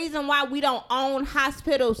the reason why we don't own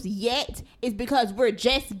hospitals yet is because we're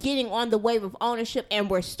just getting on the wave of ownership and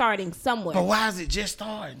we're starting somewhere. But why is it just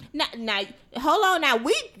starting? Now hold on. Now,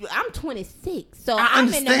 I'm 26. So I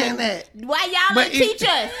understand that. Why y'all don't teach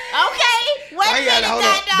us? Okay? Wait a minute. Hold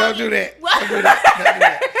on. Don't do that. Don't do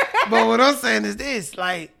that. But what I'm saying is this.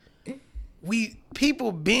 Like,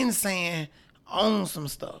 people been saying own some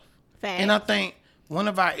stuff. Fact. And I think one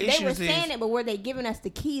of our issues is... They were saying it, but were they giving us the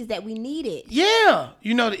keys that we needed? Yeah.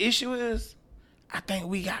 You know, the issue is, I think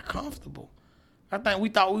we got comfortable. I think we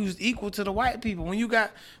thought we was equal to the white people. When you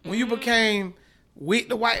became with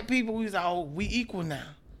the white people, we was like, oh, we equal now.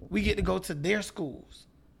 We get to go to their schools.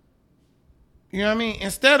 You know what I mean?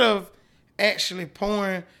 Instead of actually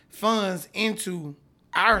pouring funds into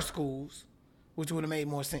our schools, which would have made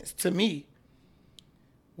more sense to me,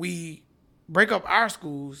 we break up our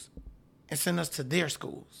schools and send us to their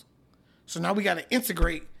schools. So now we got to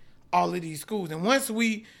integrate all of these schools. And once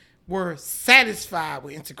we were satisfied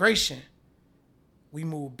with integration, we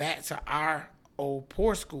moved back to our old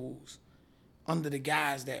poor schools under the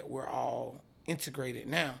guise that we're all integrated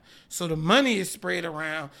now. So the money is spread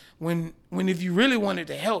around. When if you really wanted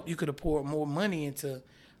to help, you could have poured more money into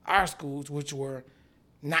our schools, which were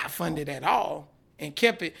not funded at all, and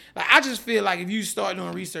kept it. Like, I just feel like if you start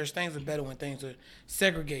doing research, things are better when things are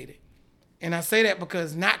segregated. And I say that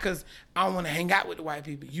not because I don't want to hang out with the white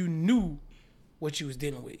people. You knew what you was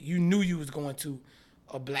dealing with. You knew you was going to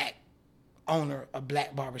a black owner, a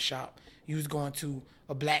black barbershop. You was going to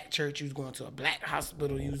a black church. You was going to a black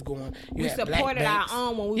hospital. We supported our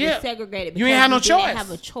own when we were segregated. You ain't had no choice. We didn't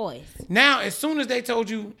have a choice. Now, as soon as they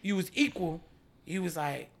told you was equal, you was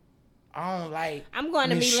like, I'm going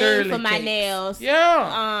to be lean for my nails.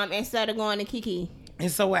 Yeah. Instead of going to Kiki.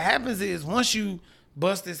 And so what happens is, once you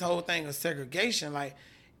bust this whole thing of segregation,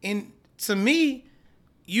 to me,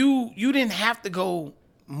 you didn't have to go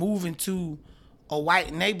move into a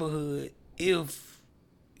white neighborhood if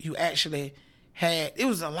you actually it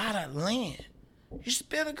was a lot of land. You should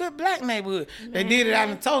build a good black neighborhood. They did it out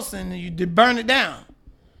in Tulsa and you did burn it down.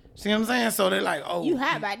 See what I'm saying? So they're like, oh. You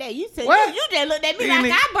hot about that. You said, you just looked at me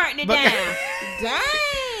like I burnt it down.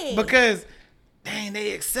 Dang. Because,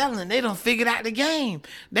 they excelling. They done figured out the game.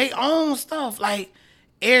 They own stuff. Like,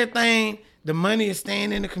 everything, the money is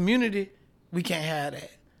staying in the community. We can't have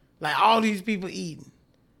that. Like, all these people eating.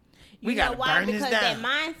 We got to burn this down. Because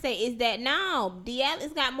that mindset is that, no,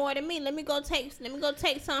 D'Alex got more than me. Let me go take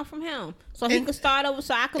some from him. So he can start over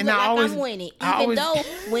so I can look like I'm winning. Even though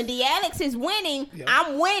when D'Alex is winning,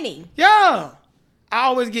 I'm winning. Yeah. I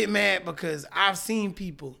always get mad because I've seen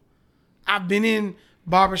people. I've been in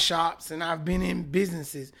barbershops and I've been in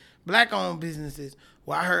businesses, black-owned businesses,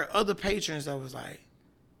 where I heard other patrons that was like,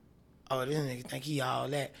 oh, this nigga think he all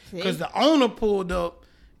that. Because the owner pulled up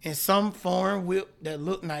in some foreign whip that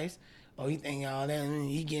looked nice. Oh, he think all that, and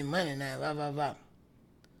he getting money now, blah, blah, blah.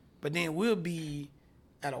 But then we'll be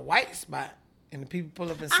at a white spot, and the people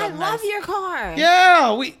pull up in something nice. I love your car.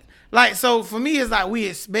 Yeah, so for me, it's like we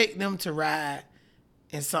expect them to ride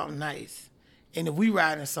in something nice. And if we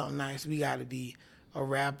ride in something nice, we got to be a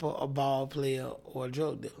rapper, a ball player, or a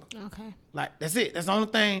drug dealer. Okay. Like, that's it. That's the only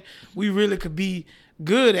thing we really could be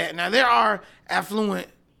good at. Now, there are affluent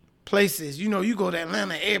places. You know, you go to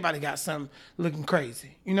Atlanta, everybody got something looking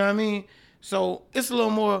crazy. You know what I mean? So it's a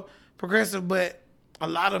little more progressive, but a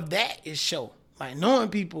lot of that is show. Like, knowing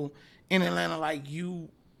people in Atlanta like you,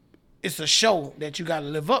 it's a show that you got to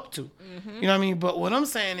live up to. Mm-hmm. You know what I mean? But what I'm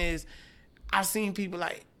saying is, I've seen people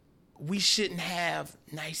like, we shouldn't have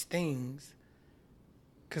nice things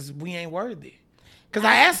because we ain't worthy. Because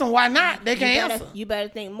I asked them why not, they can't answer. You better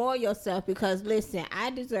think more of yourself because, listen, I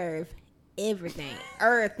deserve everything.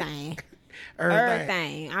 Everything.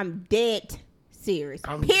 I'm dead serious.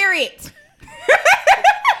 Period.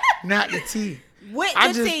 Not the T. With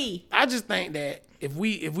the T. I just think that if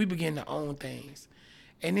we begin to own things,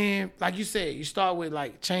 and then, like you said, you start with,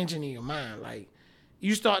 like, changing in your mind. Like,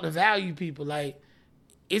 you start to value people. Like,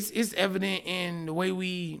 it's evident in the way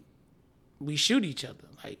we shoot each other.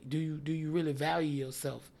 Like, do you really value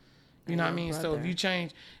yourself? You know what I mean? So if you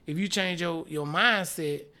change your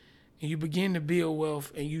mindset and you begin to build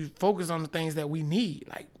wealth and you focus on the things that we need.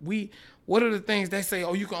 Like, what are the things they say,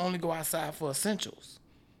 oh, you can only go outside for essentials?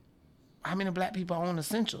 How many black people own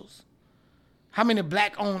essentials? How many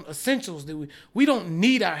black owned essentials do we don't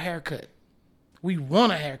need our haircut. We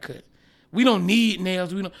want a haircut. We don't need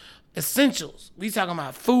nails. Essentials. We talking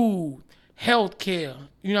about food, health care,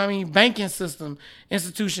 you know what I mean? Banking system,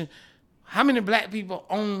 institution. How many black people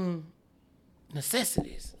own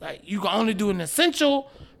necessities? Like, you can only do an essential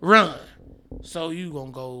run. So you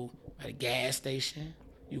gonna go at a gas station.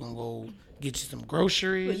 You gonna go get you some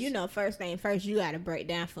groceries. Well, you know, first thing first, you gotta break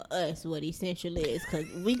down for us what essential is, because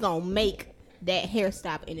we gonna make that hair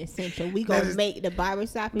stop an essential. We gonna make the barber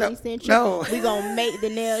shop an essential. No. We gonna make the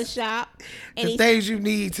nail shop. The things you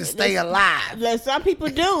need to stay alive. Some people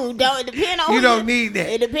do. It depend on you don't need that.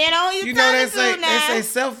 It depend on who you know, talking to now. They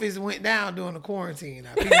say selfies went down during the quarantine.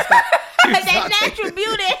 That natural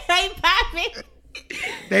beauty ain't popping.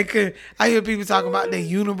 They could. I hear people talking about their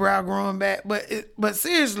unibrow growing back, but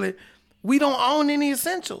seriously, we don't own any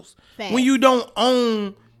essentials. Fact. When you don't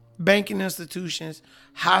own banking institutions,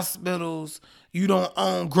 hospitals, you don't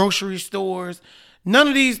own grocery stores, none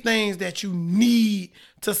of these things that you need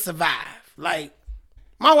to survive. Like,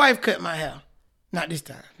 my wife cut my hair. Not this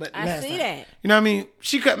time, but last time. That. You know what I mean?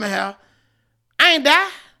 She cut my hair. I ain't die.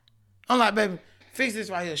 I'm like, baby, fix this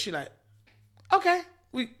right here. She like, okay,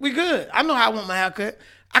 we good. I know how I want my hair cut.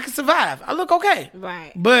 I can survive. I look okay.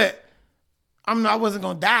 Right. But I wasn't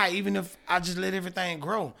going to die even if I just let everything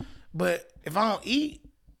grow. But if I don't eat,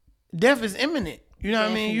 death is imminent. You know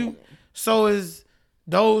what I mean? So is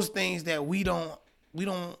those things that we don't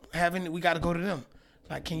have any. We got to go to them.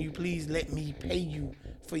 Like, can you please let me pay you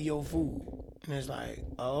for your food? And it's like,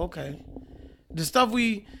 oh, okay. The stuff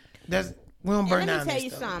we don't burn down. Let me tell you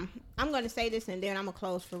something. I'm gonna say this and then I'm gonna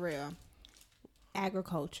close for real.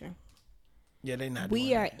 Agriculture. Yeah, they not.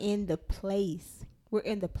 We are in the place. We're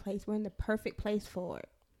in the place. We're in the perfect place for it.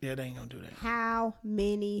 Yeah, they ain't gonna do that. How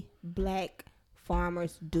many black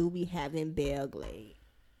farmers do we have in Belglade?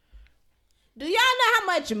 Do y'all know how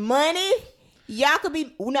much money y'all could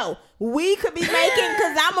be? No, we could be making,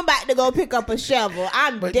 because I'm about to go pick up a shovel.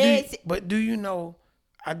 But do you know,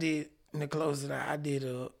 I did, in the closing, I did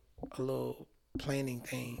a little planting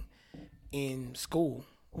thing in school.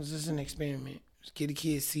 It was just an experiment. Just give the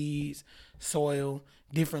kids seeds, soil,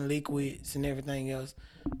 different liquids, and everything else.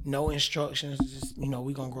 No instructions. Just,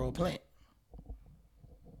 we gonna grow a plant.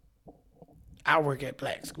 I work at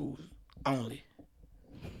black schools only.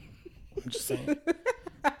 I'm just saying.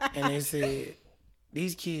 And they said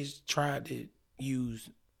these kids tried to use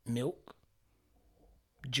milk,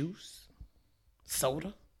 juice,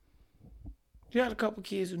 soda. You had a couple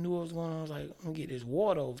kids who knew what was going on. I was like, I'm gonna get this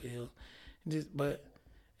water over here.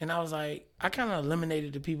 And I was like, I kind of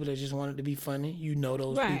eliminated the people that just wanted to be funny.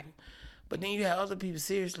 Those people. But then you had other people,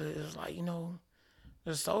 seriously, it was like,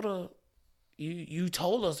 the soda, you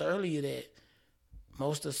told us earlier that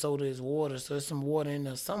most of soda is water, so there's some water in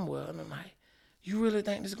there somewhere. And I'm like, you really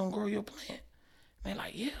think this is going to grow your plant? And they're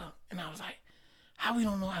like, yeah. And I was like, how we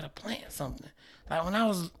don't know how to plant something? Like, when I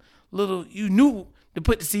was you knew to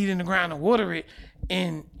put the seed in the ground and water it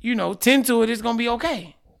and, tend to it, it's going to be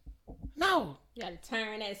okay. No. You got to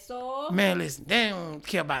turn that soil. Man, listen, they don't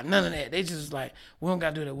care about none of that. They just like, we don't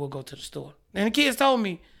got to do that. We'll go to the store. And the kids told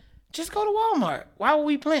me, just go to Walmart. Why would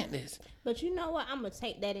we plant this? But you know what? I'm going to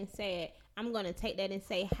take that and say,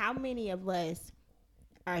 how many of us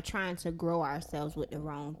are trying to grow ourselves with the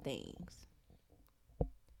wrong things?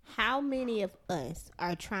 How many of us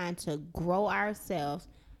are trying to grow ourselves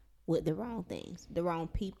with the wrong things? The wrong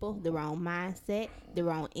people, the wrong mindset, the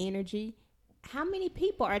wrong energy. How many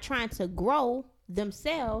people are trying to grow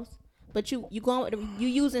themselves, but you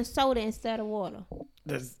using soda instead of water?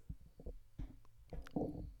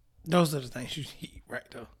 Those are the things you need, right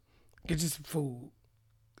though. Get you some food,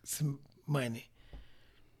 some money.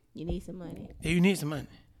 You need some money. Yeah, you need some money.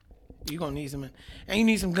 You're gonna need some money, and you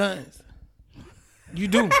need some guns. You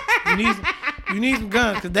do. You need some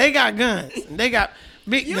guns because they got guns. And they got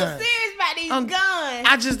big guns. You serious about these guns?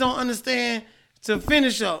 I just don't understand. To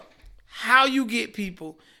finish up, how you get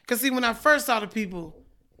people? Because see, when I first saw the people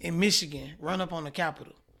in Michigan run up on the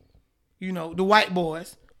Capitol, the white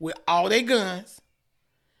boys with all their guns,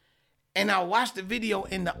 and I watched the video,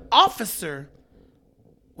 and the officer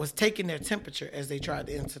was taking their temperature as they tried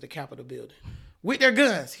to enter the Capitol building with their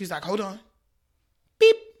guns. He was like, "Hold on,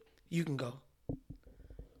 beep, you can go."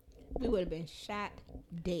 We would have been shot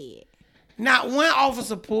dead. Not one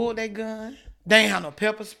officer pulled their gun. They ain't have no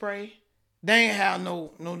pepper spray. They ain't have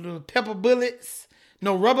no little pepper bullets,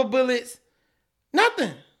 no rubber bullets,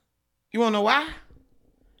 nothing. You want to know why?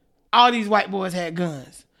 All these white boys had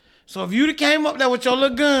guns. So if you came up there with your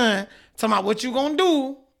little gun, talking about what you gonna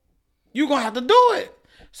do, you gonna have to do it.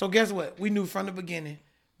 So guess what? We knew from the beginning,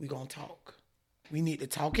 we gonna talk. We need to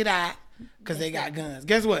talk it out because they got guns.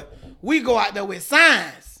 Guess what? We go out there with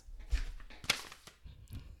signs.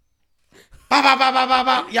 Bop, bop, bop, bop, bop,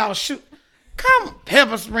 bop. Y'all shoot. Come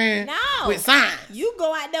pepper spraying with signs. You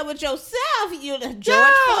go out there with yourself. You the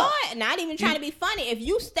George Floyd. Not even trying to be funny. If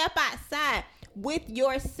you step outside with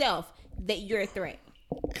yourself, that you're a threat.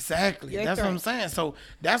 Exactly. That's what I'm saying. So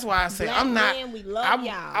that's why I say Black I'm not. Men, we love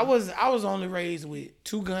y'all. I was only raised with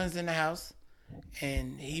 2 guns in the house,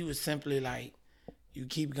 and he was simply like, you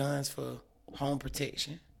keep guns for home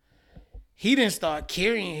protection. He didn't start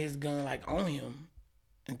carrying his gun like on him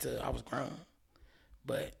until I was grown.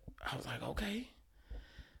 But I was like, okay.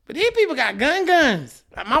 But these people got guns.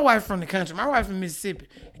 Like my wife from the country. My wife from Mississippi.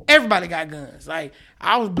 Everybody got guns. Like,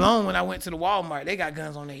 I was blown when I went to the Walmart. They got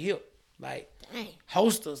guns on their hip. Like,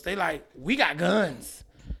 holsters. They like, we got guns.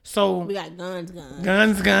 So we got guns.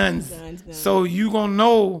 Guns. So you gonna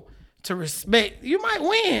know to respect. You might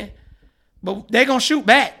win, but they gonna shoot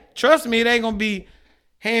back. Trust me, they gonna be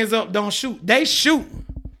hands up, don't shoot. They shoot.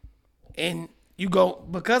 And you go,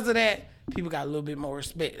 because of that, people got a little bit more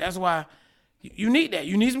respect. That's why you need that.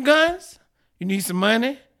 You need some guns. You need some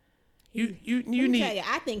money. You need. Tell you,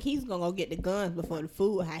 I think he's gonna go get the guns before the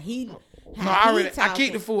food. I keep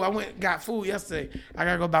the food. I got food yesterday. I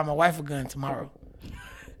gotta go buy my wife a gun tomorrow.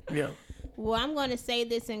 Yeah. Well, I'm gonna say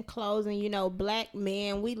this in closing. Black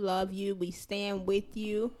men, we love you. We stand with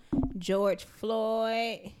you. George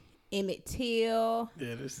Floyd, Emmett Till.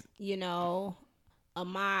 Yeah, this.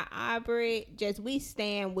 Ahmaud Arbery, we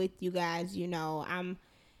stand with you guys.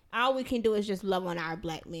 All we can do is just love on our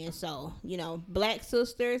black men. So, black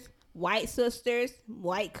sisters, white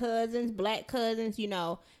cousins, black cousins,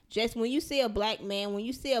 just when you see a black man, when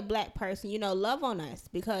you see a black person, love on us,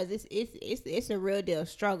 because it's a real deal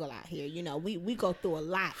struggle out here. We go through a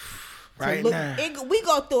lot. Right now. We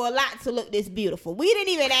go through a lot to look this beautiful. We didn't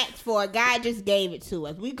even ask for it. God just gave it to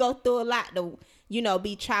us. We go through a lot to,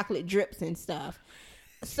 be chocolate drips and stuff.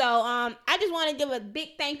 So I just want to give a big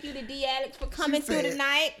thank you to D. Alex for coming through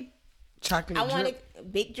tonight.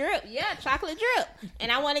 Big drip. Yeah, chocolate drip.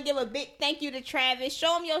 And I want to give a big thank you to Travis.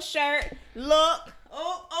 Show him your shirt. Look.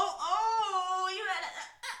 Oh.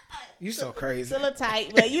 You so crazy. It's a little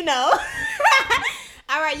tight, but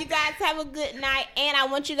All right, you guys have a good night. And I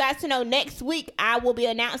want you guys to know next week I will be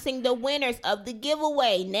announcing the winners of the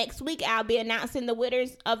giveaway.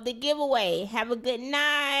 Have a good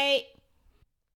night.